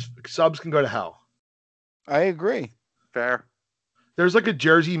sub is. Subs can go to hell. I agree. Fair. There's like a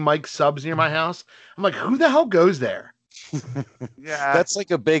Jersey Mike Subs near my house. I'm like, who the hell goes there? Yeah. That's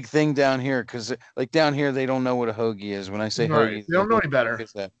like a big thing down here because, like, down here they don't know what a hoagie is. When I say hoagie, they don't know any better.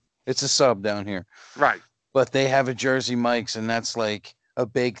 It's a sub down here, right. but they have a Jersey Mike's, and that's like a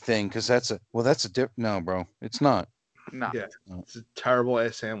big thing because that's a no, bro, it's not. No. Yeah, it's a terrible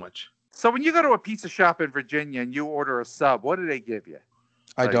ass sandwich. So when you go to a pizza shop in Virginia and you order a sub, what do they give you?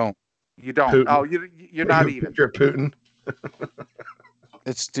 I don't. You don't. Putin. Oh, you're not even. You're Putin.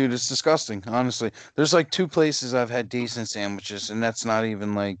 It's disgusting. Honestly, there's like two places I've had decent sandwiches, and that's not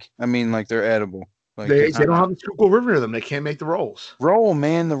even like. I mean, like they're edible. Like They don't have the Schuylkill River near them. They can't make the rolls. roll,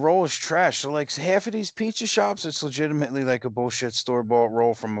 man. The roll is trash. So like half of these pizza shops, it's legitimately like a bullshit store-bought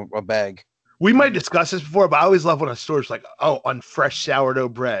roll from a bag. We might discuss this before, but I always love when a store's like, oh, on fresh sourdough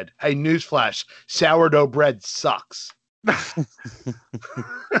bread. Hey, newsflash, sourdough bread sucks.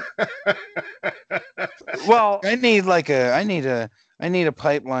 Well, I need a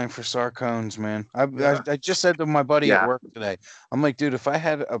pipeline for Sarcones, man. I just said to my buddy at work today, I'm like, dude, if I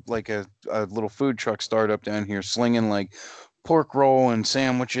had a little food truck start up down here slinging like pork roll and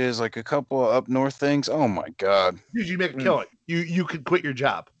sandwiches, like a couple of up north things, oh my god, Dude, you make a killing. You could quit your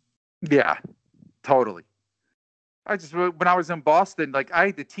job. yeah, totally. When I was in Boston, like I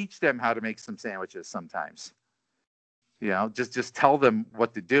had to teach them how to make some sandwiches sometimes. Just tell them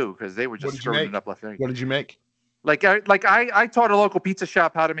what to do because they were just screwing it up left and right. What did you make? I taught a local pizza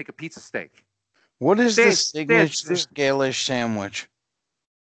shop how to make a pizza steak. What is the signature Scalish sandwich?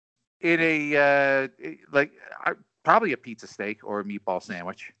 In a probably a pizza steak or a meatball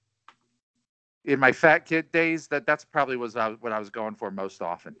sandwich. In my fat kid days, that's probably what I was going for most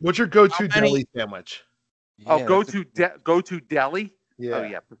often. What's your go-to deli sandwich? Yeah, go to deli. Yeah. Oh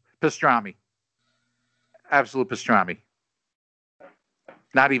yeah, pastrami. Absolute pastrami.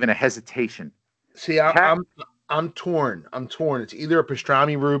 Not even a hesitation. See, I'm torn. It's either a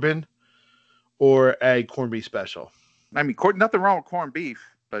pastrami Reuben or a corned beef special. I mean, nothing wrong with corned beef,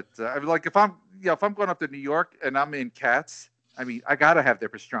 but if I'm going up to New York and I'm in Katz, I mean, I gotta have their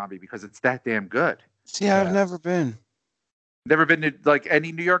pastrami because it's that damn good. See, I've never been. Never been to like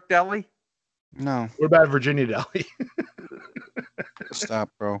any New York deli? No. What about Virginia deli? Stop,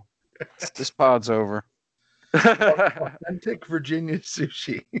 bro. This pod's over. Authentic Virginia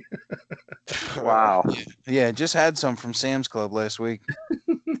sushi. Wow. Yeah, just had some from Sam's Club last week.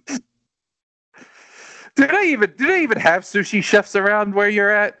 Do they even have sushi chefs around where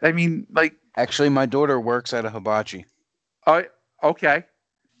you're at? I mean, like, actually, my daughter works at a hibachi. Oh, okay.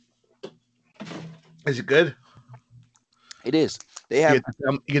 Is it good? It is. They have.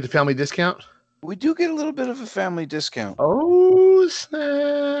 You get the family discount. We do get a little bit of a family discount. Oh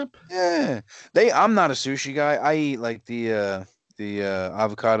snap! Yeah, I'm not a sushi guy. I eat like the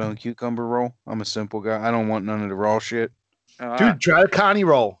avocado and cucumber roll. I'm a simple guy. I don't want none of the raw shit. Dude, try the Connie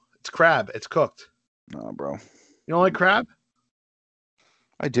roll. It's crab. It's cooked. No, bro. You don't like crab?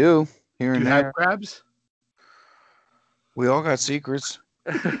 I do. Here and there. You have crabs? We all got secrets.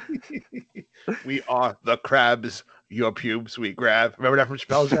 We are the crabs. Your pubes we grab. Remember that from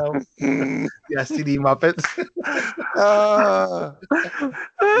Chappelle's Show? The STD Muppets.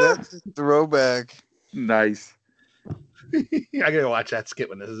 That's a throwback. Nice. I gotta watch that skit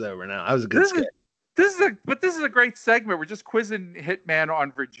when this is over now. That was a good skit. This is a great segment. We're just quizzing Hitman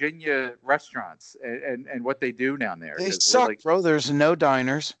on Virginia restaurants and what they do down there. They suck, bro. There's no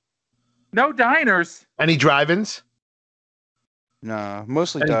diners. No diners. Any drive-ins? Nah,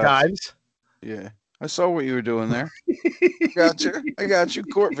 mostly dives. Yeah. I saw what you were doing there. I got you.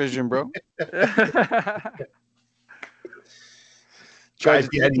 Court vision, bro. Guys,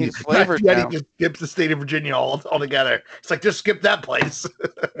 just skips the state of Virginia altogether. It's like, just skip that place.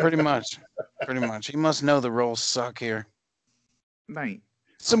 Pretty much. He must know the rolls suck here. Right.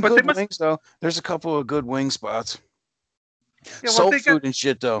 Some But good they must- wings though. There's a couple of good wing spots. Yeah, well, Soul they food got, and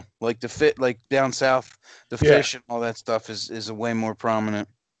shit though, like like down south, the Yeah. fish and all that stuff is a way more prominent.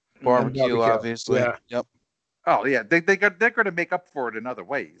 Barbecue, barbecue, obviously. yeah. Yep. oh yeah, they're going to make up for it in other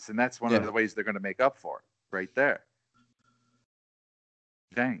ways, and that's one of Yeah. the ways they're going to make up for it, right there.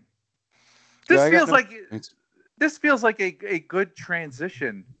 Dang. Yeah, This I got feels no- like this feels like a good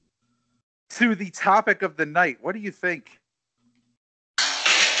transition to the topic of the night. What do you think?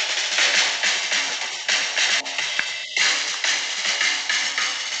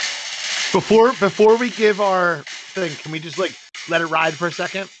 Before we give our thing, can we just like let it ride for a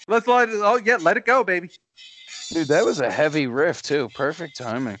second? Let's let it go, baby. Dude, that was a heavy riff too. Perfect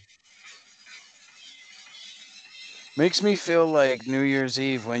timing. Makes me feel like New Year's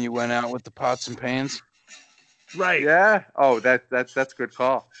Eve when you went out with the pots and pans. Right. Yeah. Oh, that's a good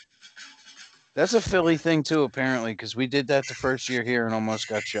call. That's a Philly thing too, apparently, because we did that the first year here and almost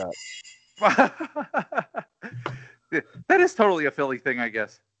got shot. That is totally a Philly thing, I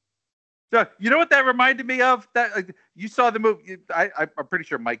guess. So, you know what that reminded me of? That you saw the movie. I'm pretty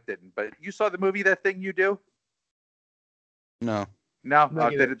sure Mike didn't, but you saw the movie That Thing You Do? No. No.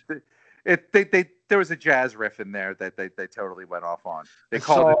 Negative. There was a jazz riff in there that they totally went off on. They I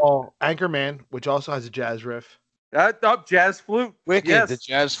called saw Anchorman, which also has a jazz riff. it jazz flute. Wicked, Yes. the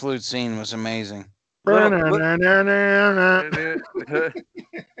jazz flute scene was amazing. Yeah,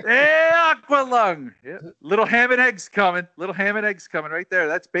 Aqualung. Yeah. Little ham and eggs coming. Little ham and eggs coming right there.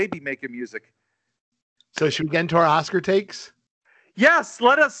 That's baby making music. So should we get into our Oscar takes? Yes,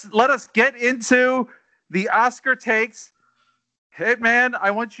 let us get into the Oscar takes. Hey man, I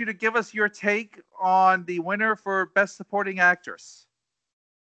want you to give us your take on the winner for Best Supporting Actress.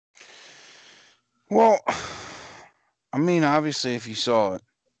 Well, I mean, obviously, if you saw it,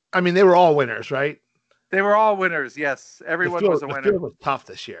 I mean, they were all winners, right? They were all winners. Yes, everyone was a The winner. field was tough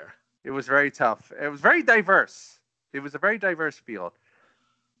this year. It was very tough. It was very diverse. It was a very diverse field.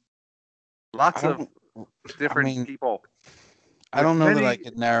 Lots I of don't- different I mean, people I don't know that I many-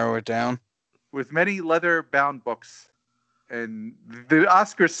 could narrow it down. with many leather-bound books, and the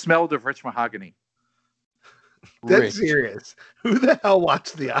Oscars smelled of rich mahogany. That's Rich. serious. Who the hell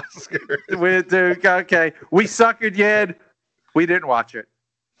watched the Oscars? Okay, we suckered Yad. We didn't watch it.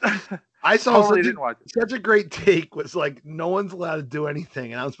 I saw Totally didn't watch it. such a great take was like no one's allowed to do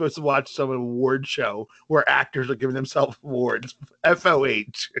anything, and I'm supposed to watch some award show where actors are giving themselves awards.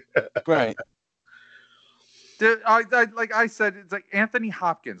 FOH. Right. Like I said, it's like Anthony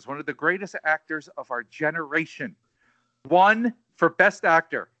Hopkins, one of the greatest actors of our generation, won for Best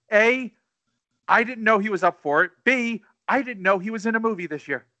Actor. A, I didn't know he was up for it. B, I didn't know he was in a movie this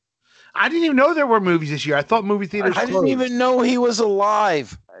year. I didn't even know there were movies this year. I thought movie theaters I didn't closed. even know he was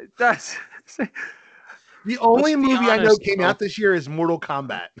alive. That's The only Let's be movie I know honest, came bro. out this year is Mortal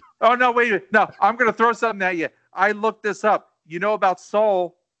Kombat. Oh no, wait a minute. No, I'm gonna throw something at you. I looked this up. You know about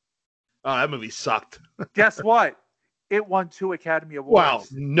Soul? Oh, that movie sucked. Guess what? It won 2 Academy Awards. Well,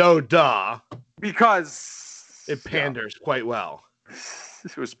 no duh. Because It panders quite well.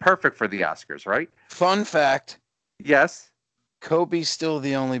 It was perfect for the Oscars, right? Fun fact: Yes. Kobe's still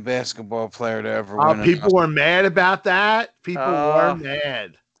the only basketball player to ever Oh, win. an people were mad about that. People Oh. were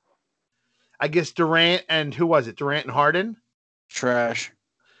mad. I guess Durant and who was it? Durant and Harden. Trash.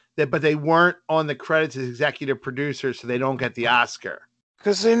 But they weren't on the credits as executive producers, so they don't get the Oscar.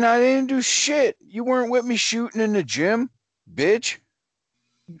 Because they didn't do shit. You weren't with me shooting in the gym, bitch.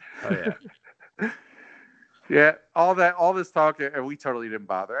 Oh yeah. Yeah, all this talk, and we totally didn't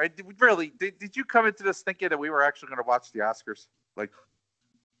bother. Did you come into this thinking that we were actually going to watch the Oscars? Like,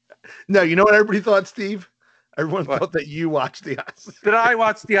 No, you know what everybody thought, Steve? Everyone What? thought that you watched the Oscars. did I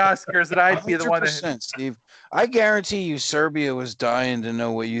watch the Oscars? That I'd be the one that 100%, Steve. I guarantee you, Serbia was dying to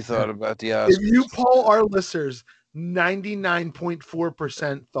know what you thought about the Oscars. If you poll our listeners,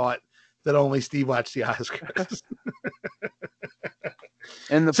 99.4% thought that only Steve watched the Oscars.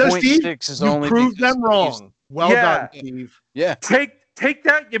 And the So, point Steve, six is you only proved because them wrong. Well Yeah. done, Steve. Yeah. take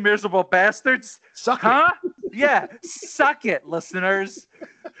that, you miserable bastards, Suck it. huh? Yeah, suck it, listeners.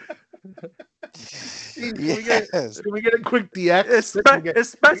 Yes. Can we get a quick DX? Can we get-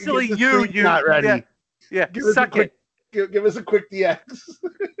 Especially can we get you, the screenshot ready? yeah, Give us a suck quick- it, Give us a quick DX.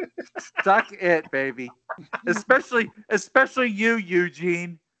 suck it, baby. Especially you,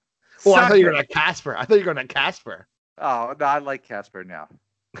 Eugene. Oh, I Suck thought you were it. going to Casper. I thought you were going to Casper. Oh no, I like Casper now.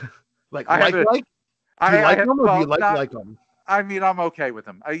 Like, I like, haven't- like? Do you like him or do you like him? I mean, I'm okay with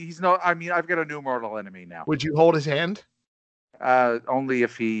him. I've got a new mortal enemy now. Would you hold his hand? Only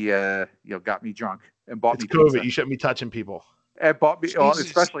if he, got me drunk and bought It's me COVID. pizza. You shouldn't be touching people. And bought me, Jesus,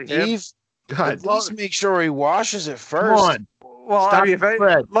 especially him. Steve, God, at least make sure he washes it come first. on. Well, Stop I mean, the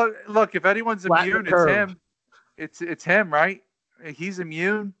spread. look, if anyone's Flatten immune, the it's curve. him. It's him, right? He's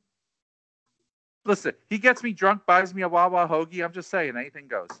immune. Listen, he gets me drunk, buys me a Wawa hoagie. I'm just saying, anything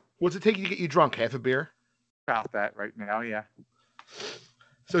goes. What's it take to get you drunk? Half a beer? About that right now, yeah.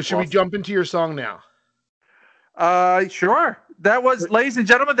 So should we jump into your song now? Sure. That was, ladies and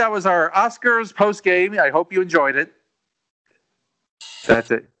gentlemen, that was our Oscars post game. I hope you enjoyed it.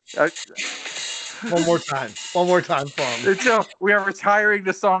 That's it. One more time. One more time for him. We are retiring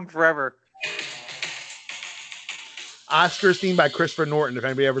the song forever. Oscars theme by Christopher Norton, if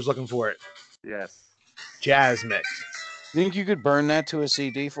anybody ever's looking for it. Yes. Jazz mix. Think you could burn that to a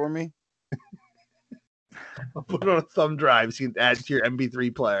CD for me? I'll put it on a thumb drive so you can add it to your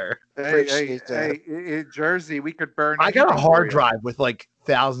MP3 player. Hey, in Jersey, we could burn. I got a anything for hard you. drive with like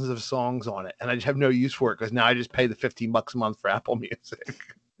thousands of songs on it, and I just have no use for it because now I just pay the $15 a month for Apple Music.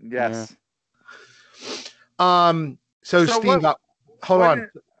 Yes. So Steve, hold on.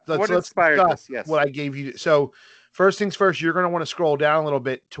 What inspired this? Yes. What I gave you. So first things first, you're going to want to scroll down a little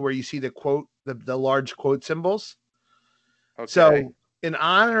bit to where you see the quote, the large quote symbols. Okay. So in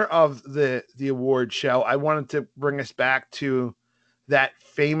honor of the award show, I wanted to bring us back to that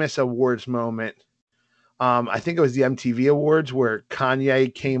famous awards moment. I think it was the MTV Awards where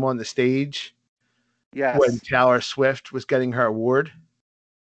Kanye came on the stage. Yes. When Taylor Swift was getting her award.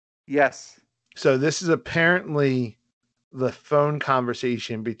 Yes. So this is apparently the phone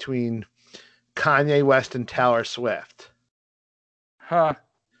conversation between Kanye West and Taylor Swift. Huh.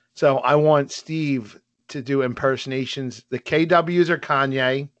 So I want Steve to do impersonations. The KWs are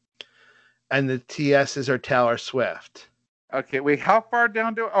Kanye and the TSs are Taylor Swift. Okay, wait, how far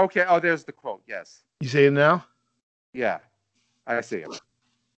down do? Okay, oh, there's the quote. Yes. You see it now? Yeah, I see it.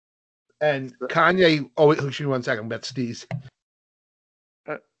 And Kanye, excuse me 1 second, that's Steve's.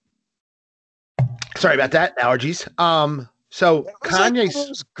 Sorry about that, allergies. So Kanye's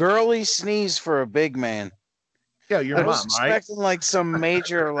like girly sneeze for a big man. Yeah, your mom, was right? Expecting like some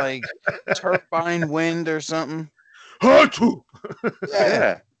major like turbine wind or something.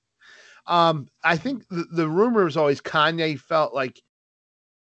 Yeah. I think the rumor was always Kanye felt like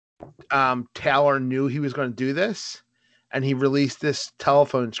Taylor knew he was going to do this, and he released this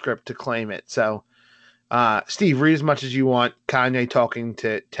telephone script to claim it. So, Steve, read as much as you want. Kanye talking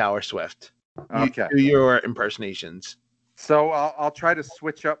to Taylor Swift. Okay. Do your impersonations. So I'll try to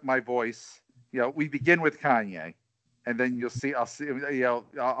switch up my voice. We begin with Kanye, and then you'll see.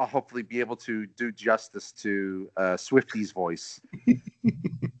 I'll hopefully be able to do justice to Swifty's voice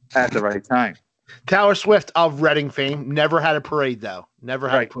at the right time. Taylor Swift of Reading fame never had a parade though. Never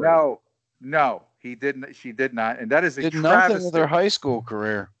had a parade. No, he didn't. She did not, and that is a did travesty. Nothing with her high school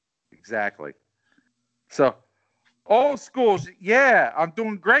career. Exactly. So, old schools. Yeah, I'm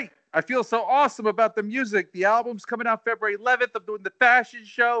doing great. I feel so awesome about the music. The album's coming out February 11th. I'm doing the fashion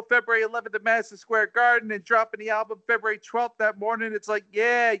show February 11th at Madison Square Garden and dropping the album February 12th that morning. It's like,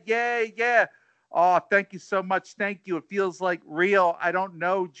 yeah. Oh, thank you so much. Thank you. It feels like real. I don't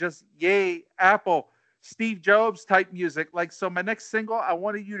know, just yay, Apple, Steve Jobs type music. Like, so my next single, I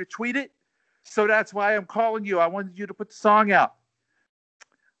wanted you to tweet it. So that's why I'm calling you. I wanted you to put the song out.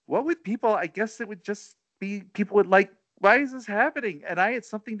 What would people, I guess it would just be, people would like, why is this happening? And I had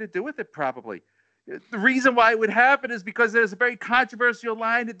something to do with it, probably. The reason why it would happen is because there's a very controversial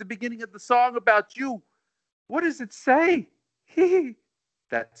line at the beginning of the song about you. What does it say?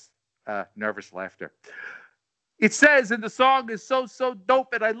 That's nervous laughter. It says, and the song is so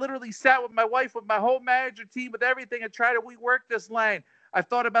dope, and I literally sat with my wife, with my whole manager team, with everything, and tried to rework this line. I've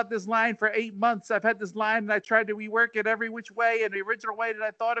thought about this line for 8 months. I've had this line, and I tried to rework it every which way, and the original way that I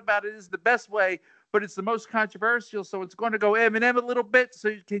thought about it is the best way, but it's the most controversial, so it's going to go Eminem a little bit.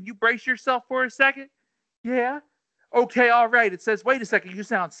 So can you brace yourself for a second? Yeah. Okay, all right. It says, wait a second, you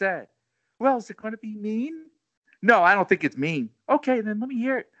sound sad. Well, is it going to be mean? No, I don't think it's mean. Okay, then let me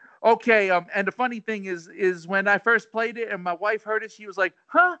hear it. Okay, and the funny thing is when I first played it and my wife heard it, she was like,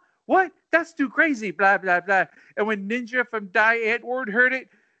 huh? What? That's too crazy, blah, blah, blah. And when Ninja from Die Antwoord heard it,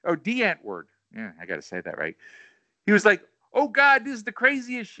 or D Antwoord, yeah, I got to say that right. He was like, oh God, this is the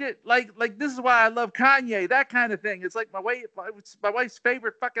craziest shit. Like this is why I love Kanye, that kind of thing. It's like my wife's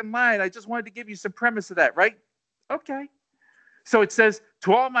favorite fucking line. I just wanted to give you some premise of that, right? Okay. So it says,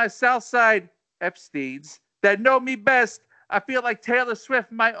 to all my Southside Epsteins that know me best, I feel like Taylor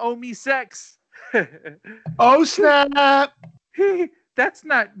Swift might owe me sex. Oh, snap. That's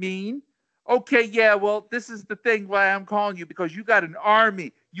not mean. Okay, yeah, well, this is the thing why I'm calling you, because you got an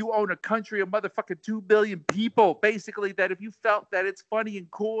army. You own a country of motherfucking 2 billion people. Basically, that if you felt that it's funny and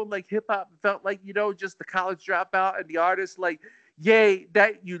cool and like hip hop, felt like, just the college dropout and the artist, like, yay,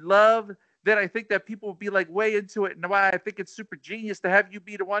 that you love, that I think that people will be like way into it, and why I think it's super genius to have you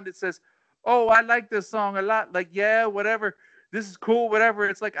be the one that says, "Oh, I like this song a lot." Like, yeah, whatever, this is cool, whatever.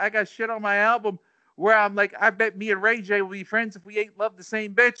 It's like I got shit on my album where I'm like, I bet me and Ray J will be friends if we ain't love the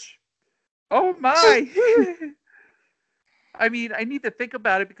same bitch. Oh my. I mean, I need to think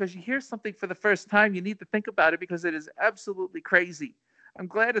about it because you hear something for the first time. You need to think about it because it is absolutely crazy. I'm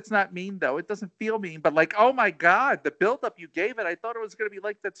glad it's not mean, though. It doesn't feel mean, but like, oh my God, the buildup you gave it. I thought it was going to be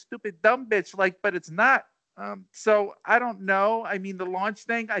like that stupid dumb bitch, like, but it's not. So I don't know. I mean, the launch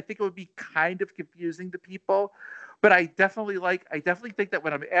thing, I think it would be kind of confusing to people, but I definitely think that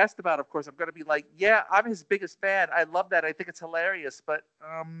when I'm asked about it, of course, I'm going to be like, yeah, I'm his biggest fan. I love that. I think it's hilarious, but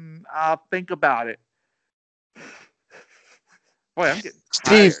I'll think about it. Boy, I'm getting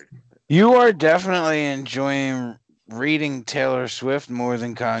Steve, tired. you are definitely enjoying reading Taylor Swift more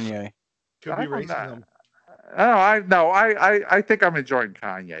than Kanye. Could be racing them. I think I'm enjoying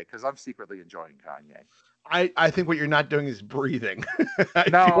Kanye because I'm secretly enjoying Kanye. I think what you're not doing is breathing.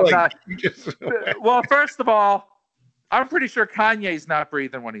 No, I'm not. Well, first of all, I'm pretty sure Kanye's not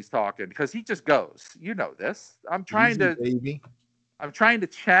breathing when he's talking because he just goes. You know this. I'm trying to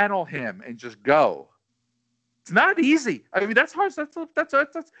channel him and just go. It's not easy. I mean, that's hard. That's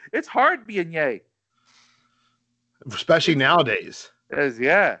it's hard being Ye. Especially nowadays.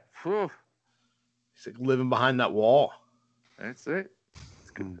 Yeah. Whew. He's like living behind that wall. That's it.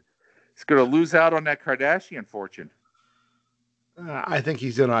 He's going to lose out on that Kardashian fortune. I think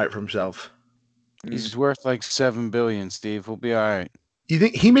he's doing all right for himself. He's worth like $7 billion, Steve. We'll be all right. You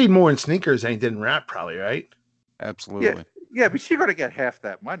think he made more in sneakers than he did in rap, probably, right? Absolutely. Yeah, but she's going to get half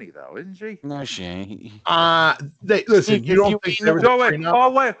that money, though, isn't she? No, she ain't. Listen, you don't think there was a prenup? Oh,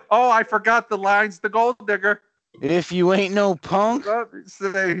 wait. Oh, I forgot the lines. The gold digger. If you ain't no punk. We want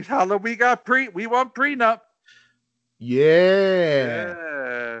prenup.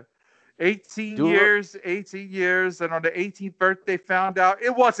 Yeah. 18 years, and on the 18th birthday found out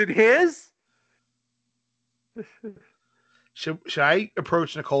it wasn't his. Should I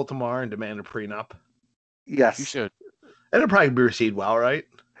approach Nicole tomorrow and demand a prenup? Yes. You should. It'll probably be received well, right?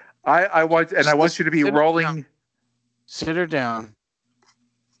 I want you to be rolling. Sit her down.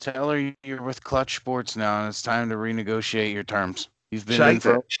 Tell her you're with Clutch Sports now, and it's time to renegotiate your terms. You've been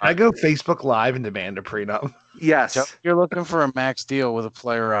should I go Facebook Live and demand a prenup? Yes. You're looking for a max deal with a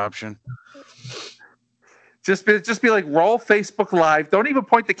player option. Just be like, roll Facebook Live. Don't even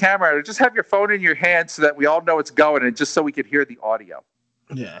point the camera at it. Just have your phone in your hand so that we all know it's going, and just so we could hear the audio.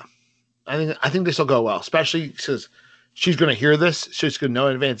 Yeah, I think this will go well, especially because she's going to hear this. She's going to know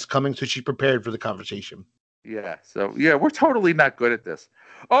in advance it's coming, so she's prepared for the conversation. Yeah. So yeah, we're totally not good at this.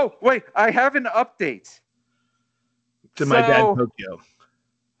 Oh wait, I have an update. To my dad in Tokyo.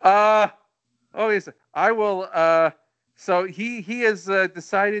 Oh yes, I will. So he has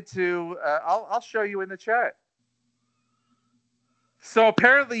decided to. I'll show you in the chat. So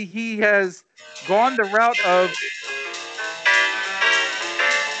apparently he has gone the route of.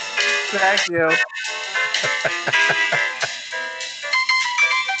 Thank you.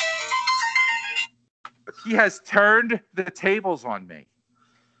 He has turned the tables on me.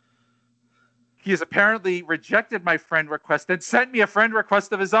 He has apparently rejected my friend request and sent me a friend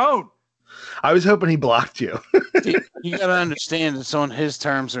request of his own. I was hoping he blocked you. You got to understand it's on his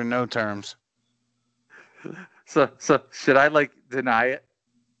terms or no terms. So should I deny it?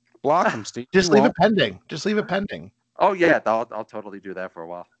 Block him, Steve. Just leave it pending. Oh yeah, I'll totally do that for a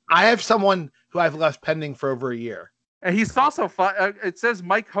while. I have someone who I've left pending for over a year. And he's also it says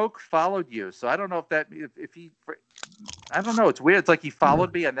Mike Hoke followed you, so I don't know if he I don't know. It's weird. It's like he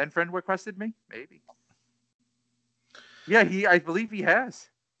followed me and then friend requested me. Maybe. Yeah, I believe he has.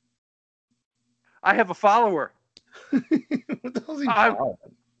 I have a follower. What the hell is he following?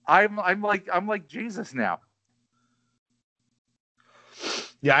 I'm like Jesus now.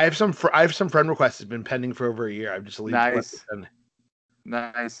 Yeah, I have some friend requests that's been pending for over a year. I've just nice.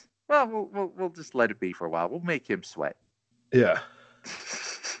 Nice. Well, we'll just let it be for a while. We'll make him sweat. Yeah.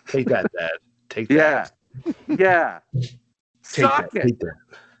 Take that, Dad. Take that. Yeah. Suck it.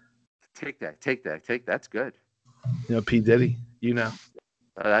 Take that. Take that. That's good. You know P. Diddy. You know.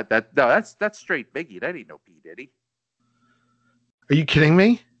 That's straight Biggie. That ain't no P. Diddy. Are you kidding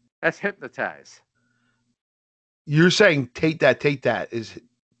me? That's Hypnotize. You're saying take that is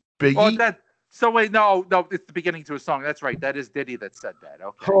Biggie? Oh, so wait, no, it's the beginning to a song. That's right. That is Diddy that said that.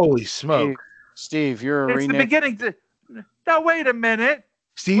 Okay. Holy smoke. Steve, you're a It's the beginning to. Now wait a minute.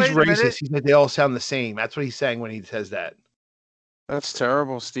 Steve's racist. He's like they all sound the same. That's what he's saying when he says that. That's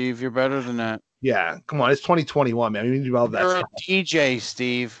terrible, Steve. You're better than that. Yeah, come on. It's 2021, man. We need to do all that. You're a DJ,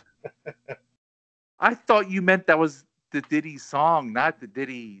 Steve. I thought you meant that was the Diddy song, not the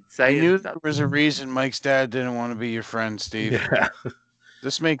Diddy I saying. knew there was a reason Mike's dad didn't want to be your friend, Steve. Yeah.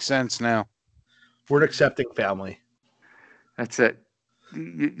 This makes sense now. We're an accepting family. That's it.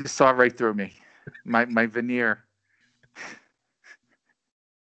 You saw right through me. My veneer.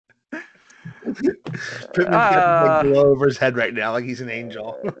 Pittman's got glow over his head right now, like he's an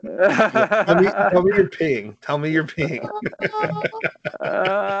angel. tell me you're peeing. Tell me you're peeing.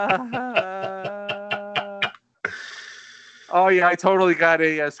 Oh yeah, I totally got a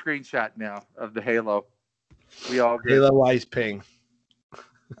screenshot now of the Halo. We all good. Halo wise peeing.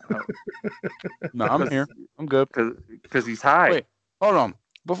 No, I'm here. I'm good. Because he's high. Wait, hold on.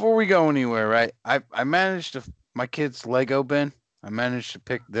 Before we go anywhere, right? I managed to my kid's Lego bin. I managed to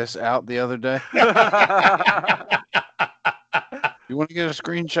pick this out the other day. You want to get a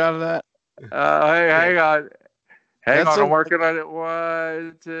screenshot of that? Hang on. Hang That's on, I'm working on it.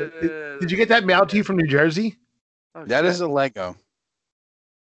 One, two. Did you get that mailed to you from New Jersey? Oh, That shit. is a Lego.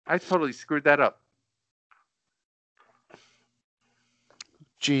 I totally screwed that up.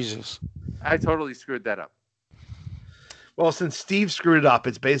 Jesus. I totally screwed that up. Well, since Steve screwed it up,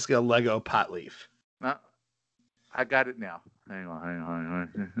 it's basically a Lego pot leaf. No, I got it now. Hang on.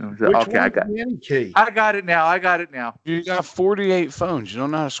 Which Okay, I one's got. the Nanny key? I got it now. You got 48 phones. You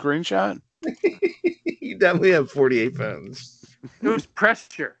don't know how to screenshot? You definitely have 48 phones. It was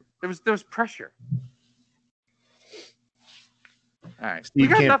pressure. There was pressure. All right, Steve we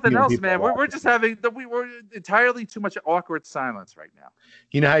got can't nothing feel else, people man. We're watching. just having we're entirely too much awkward silence right now.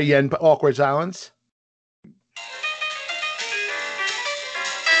 You know how you end awkward silence?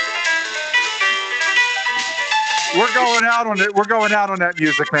 We're going out on it. We're going out on that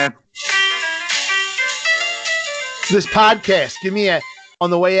music, man. This podcast, give me on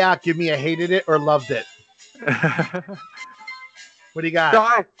the way out, give me a hated it or loved it. What do you got?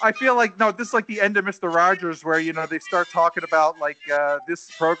 No, I feel like this is like the end of Mr. Rogers, where they start talking about like this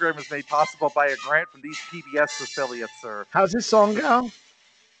program is made possible by a grant from these PBS affiliates. Or How's this song go?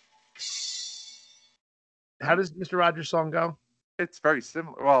 How does Mr. Rogers' song go? it's very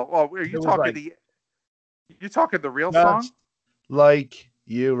similar. Well, are you was talking like- you talking the real song? Like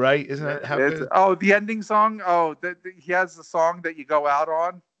you, right? Isn't that how It's- good? oh, the ending song. Oh, he has the song that you go out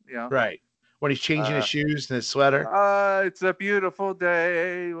on. Right. When he's changing his shoes and his sweater. It's a beautiful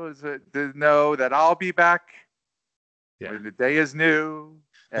day. Was it to know that I'll be back when the day is new,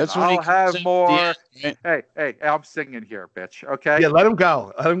 and That's when he I'll have comes more. at the end, right? Hey, I'm singing here, bitch. Okay. Yeah, let him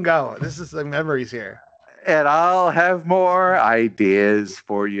go. Let him go. This is the memories here. And I'll have more ideas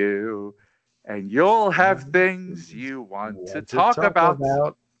for you, and you'll have things you want to talk about.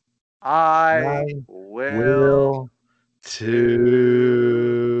 I will too.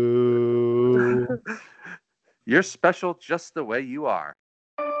 You're special just the way you are.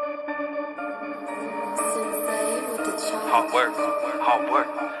 Hard work, hard work,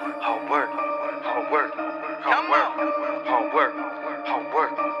 hard work, hard work, hard work, hard work, hard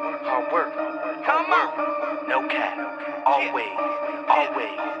work, hard work. Come on. No cap. Always,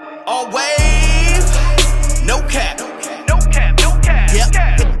 always. Always. No cap. No cap, no cap. Yep.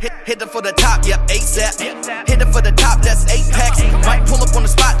 Hit it for the top, yep, ASAP. Hit it for the top, that's 8 packs. Might pull up on the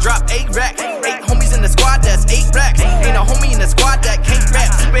spot, drop 8 racks. 8 homies in the squad, that's 8 racks. Ain't a homie in the squad that can't rap.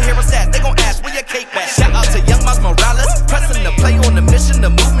 Superhero stats, they gon' ask where your cake back. Shout out to Young Miles Morales. Pressing the play on the mission, the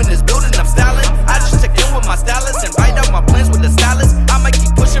movement is building, I'm styling. I just check in with my stylist and write out my plans with the stylist. I'ma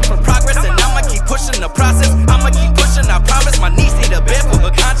keep pushing for progress and I'ma keep pushing the process. I'ma keep pushing, I promise. My niece need a bed for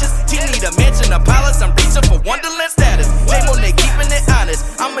her conscience. She need a mansion, a palace. I'm reaching for Wonderland status. J-Mo, they keeping it honest.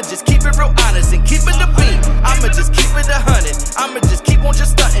 I'ma just keep it real honest and keep it the beat. I'ma just keep it 100. I'ma just keep on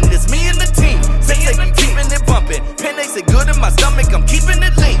just stunting. It's me and the team. Say they be keeping it bumping. Pen they say good in my stomach. I'm keeping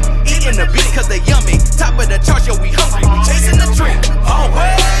it lean. Eating the beat cause they yummy. Top of the charts, yo, we hungry. We chasing the dream.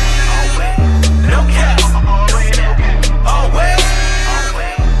 Always. No cap. Always.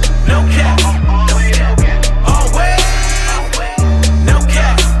 No cap. Always. No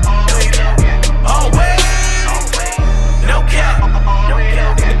cap. Always. No cap.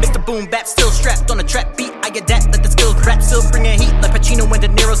 Mr. Boom Bap still strapped on a trap beat. I adapt, let the skills rap, still bringing heat like Pacino and De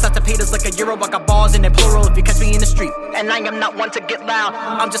Niro. Start to pay us like a euro. I got balls in the plural if you catch me in the street. And I am not one to get loud.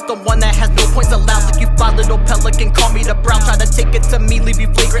 I'm just the one that has no points allowed. Like you fly, little pelican, call me the brow. Try to take it to me, leave you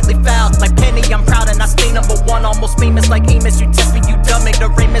flagrantly foul. Like Penny, I'm proud and I stay number one. Almost famous like Amos. You test me, you dumb.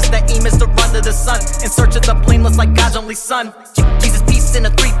 Ignoramus, the aim is to run to the sun. In search of the blameless like God's only son. Jesus peace in a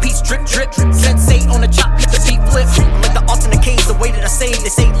 3-piece drip drip. Sensei on a chop, hit the beat flip. I'm like the alternate case, the way that I save. They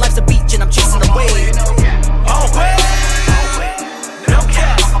say life's a beach and I'm chasing the wave. Always. No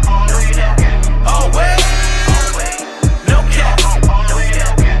cap. Always. No cap.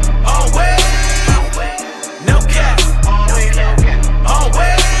 Always. No cap.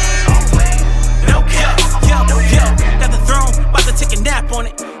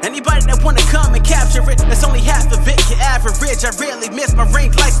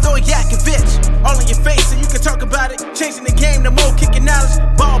 like Stojakovic. All in your face so you can talk about it. Changing the game, the more kicking knowledge.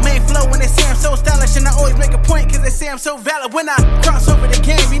 Ball main flow when they say I'm so stylish. And I always make a point cause they say I'm so valid. When I cross over the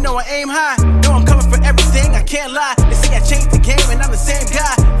game, you know I aim high. Know I'm coming for everything, I can't lie. They say I changed the game and I'm the same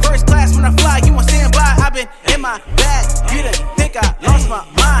guy. First class when I fly, you won't stand by. I've been in my bag, you done think I lost my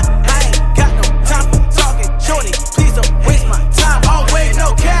mind. I ain't got no time for talking, shorty. Please don't waste my time. Always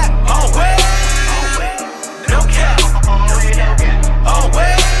no cap, always no cap, always no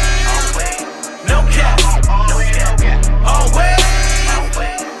cap, always no cap, always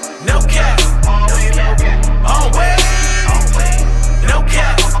no cap.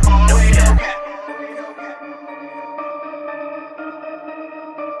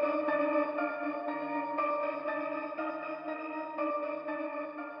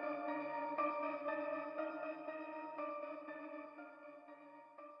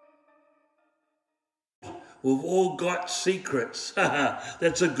 We've all got secrets.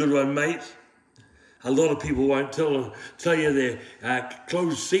 That's a good one, mate. A lot of people won't tell you their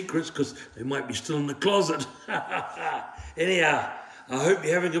closed secrets because they might be still in the closet. Anyhow, I hope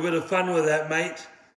you're having a bit of fun with that, mate.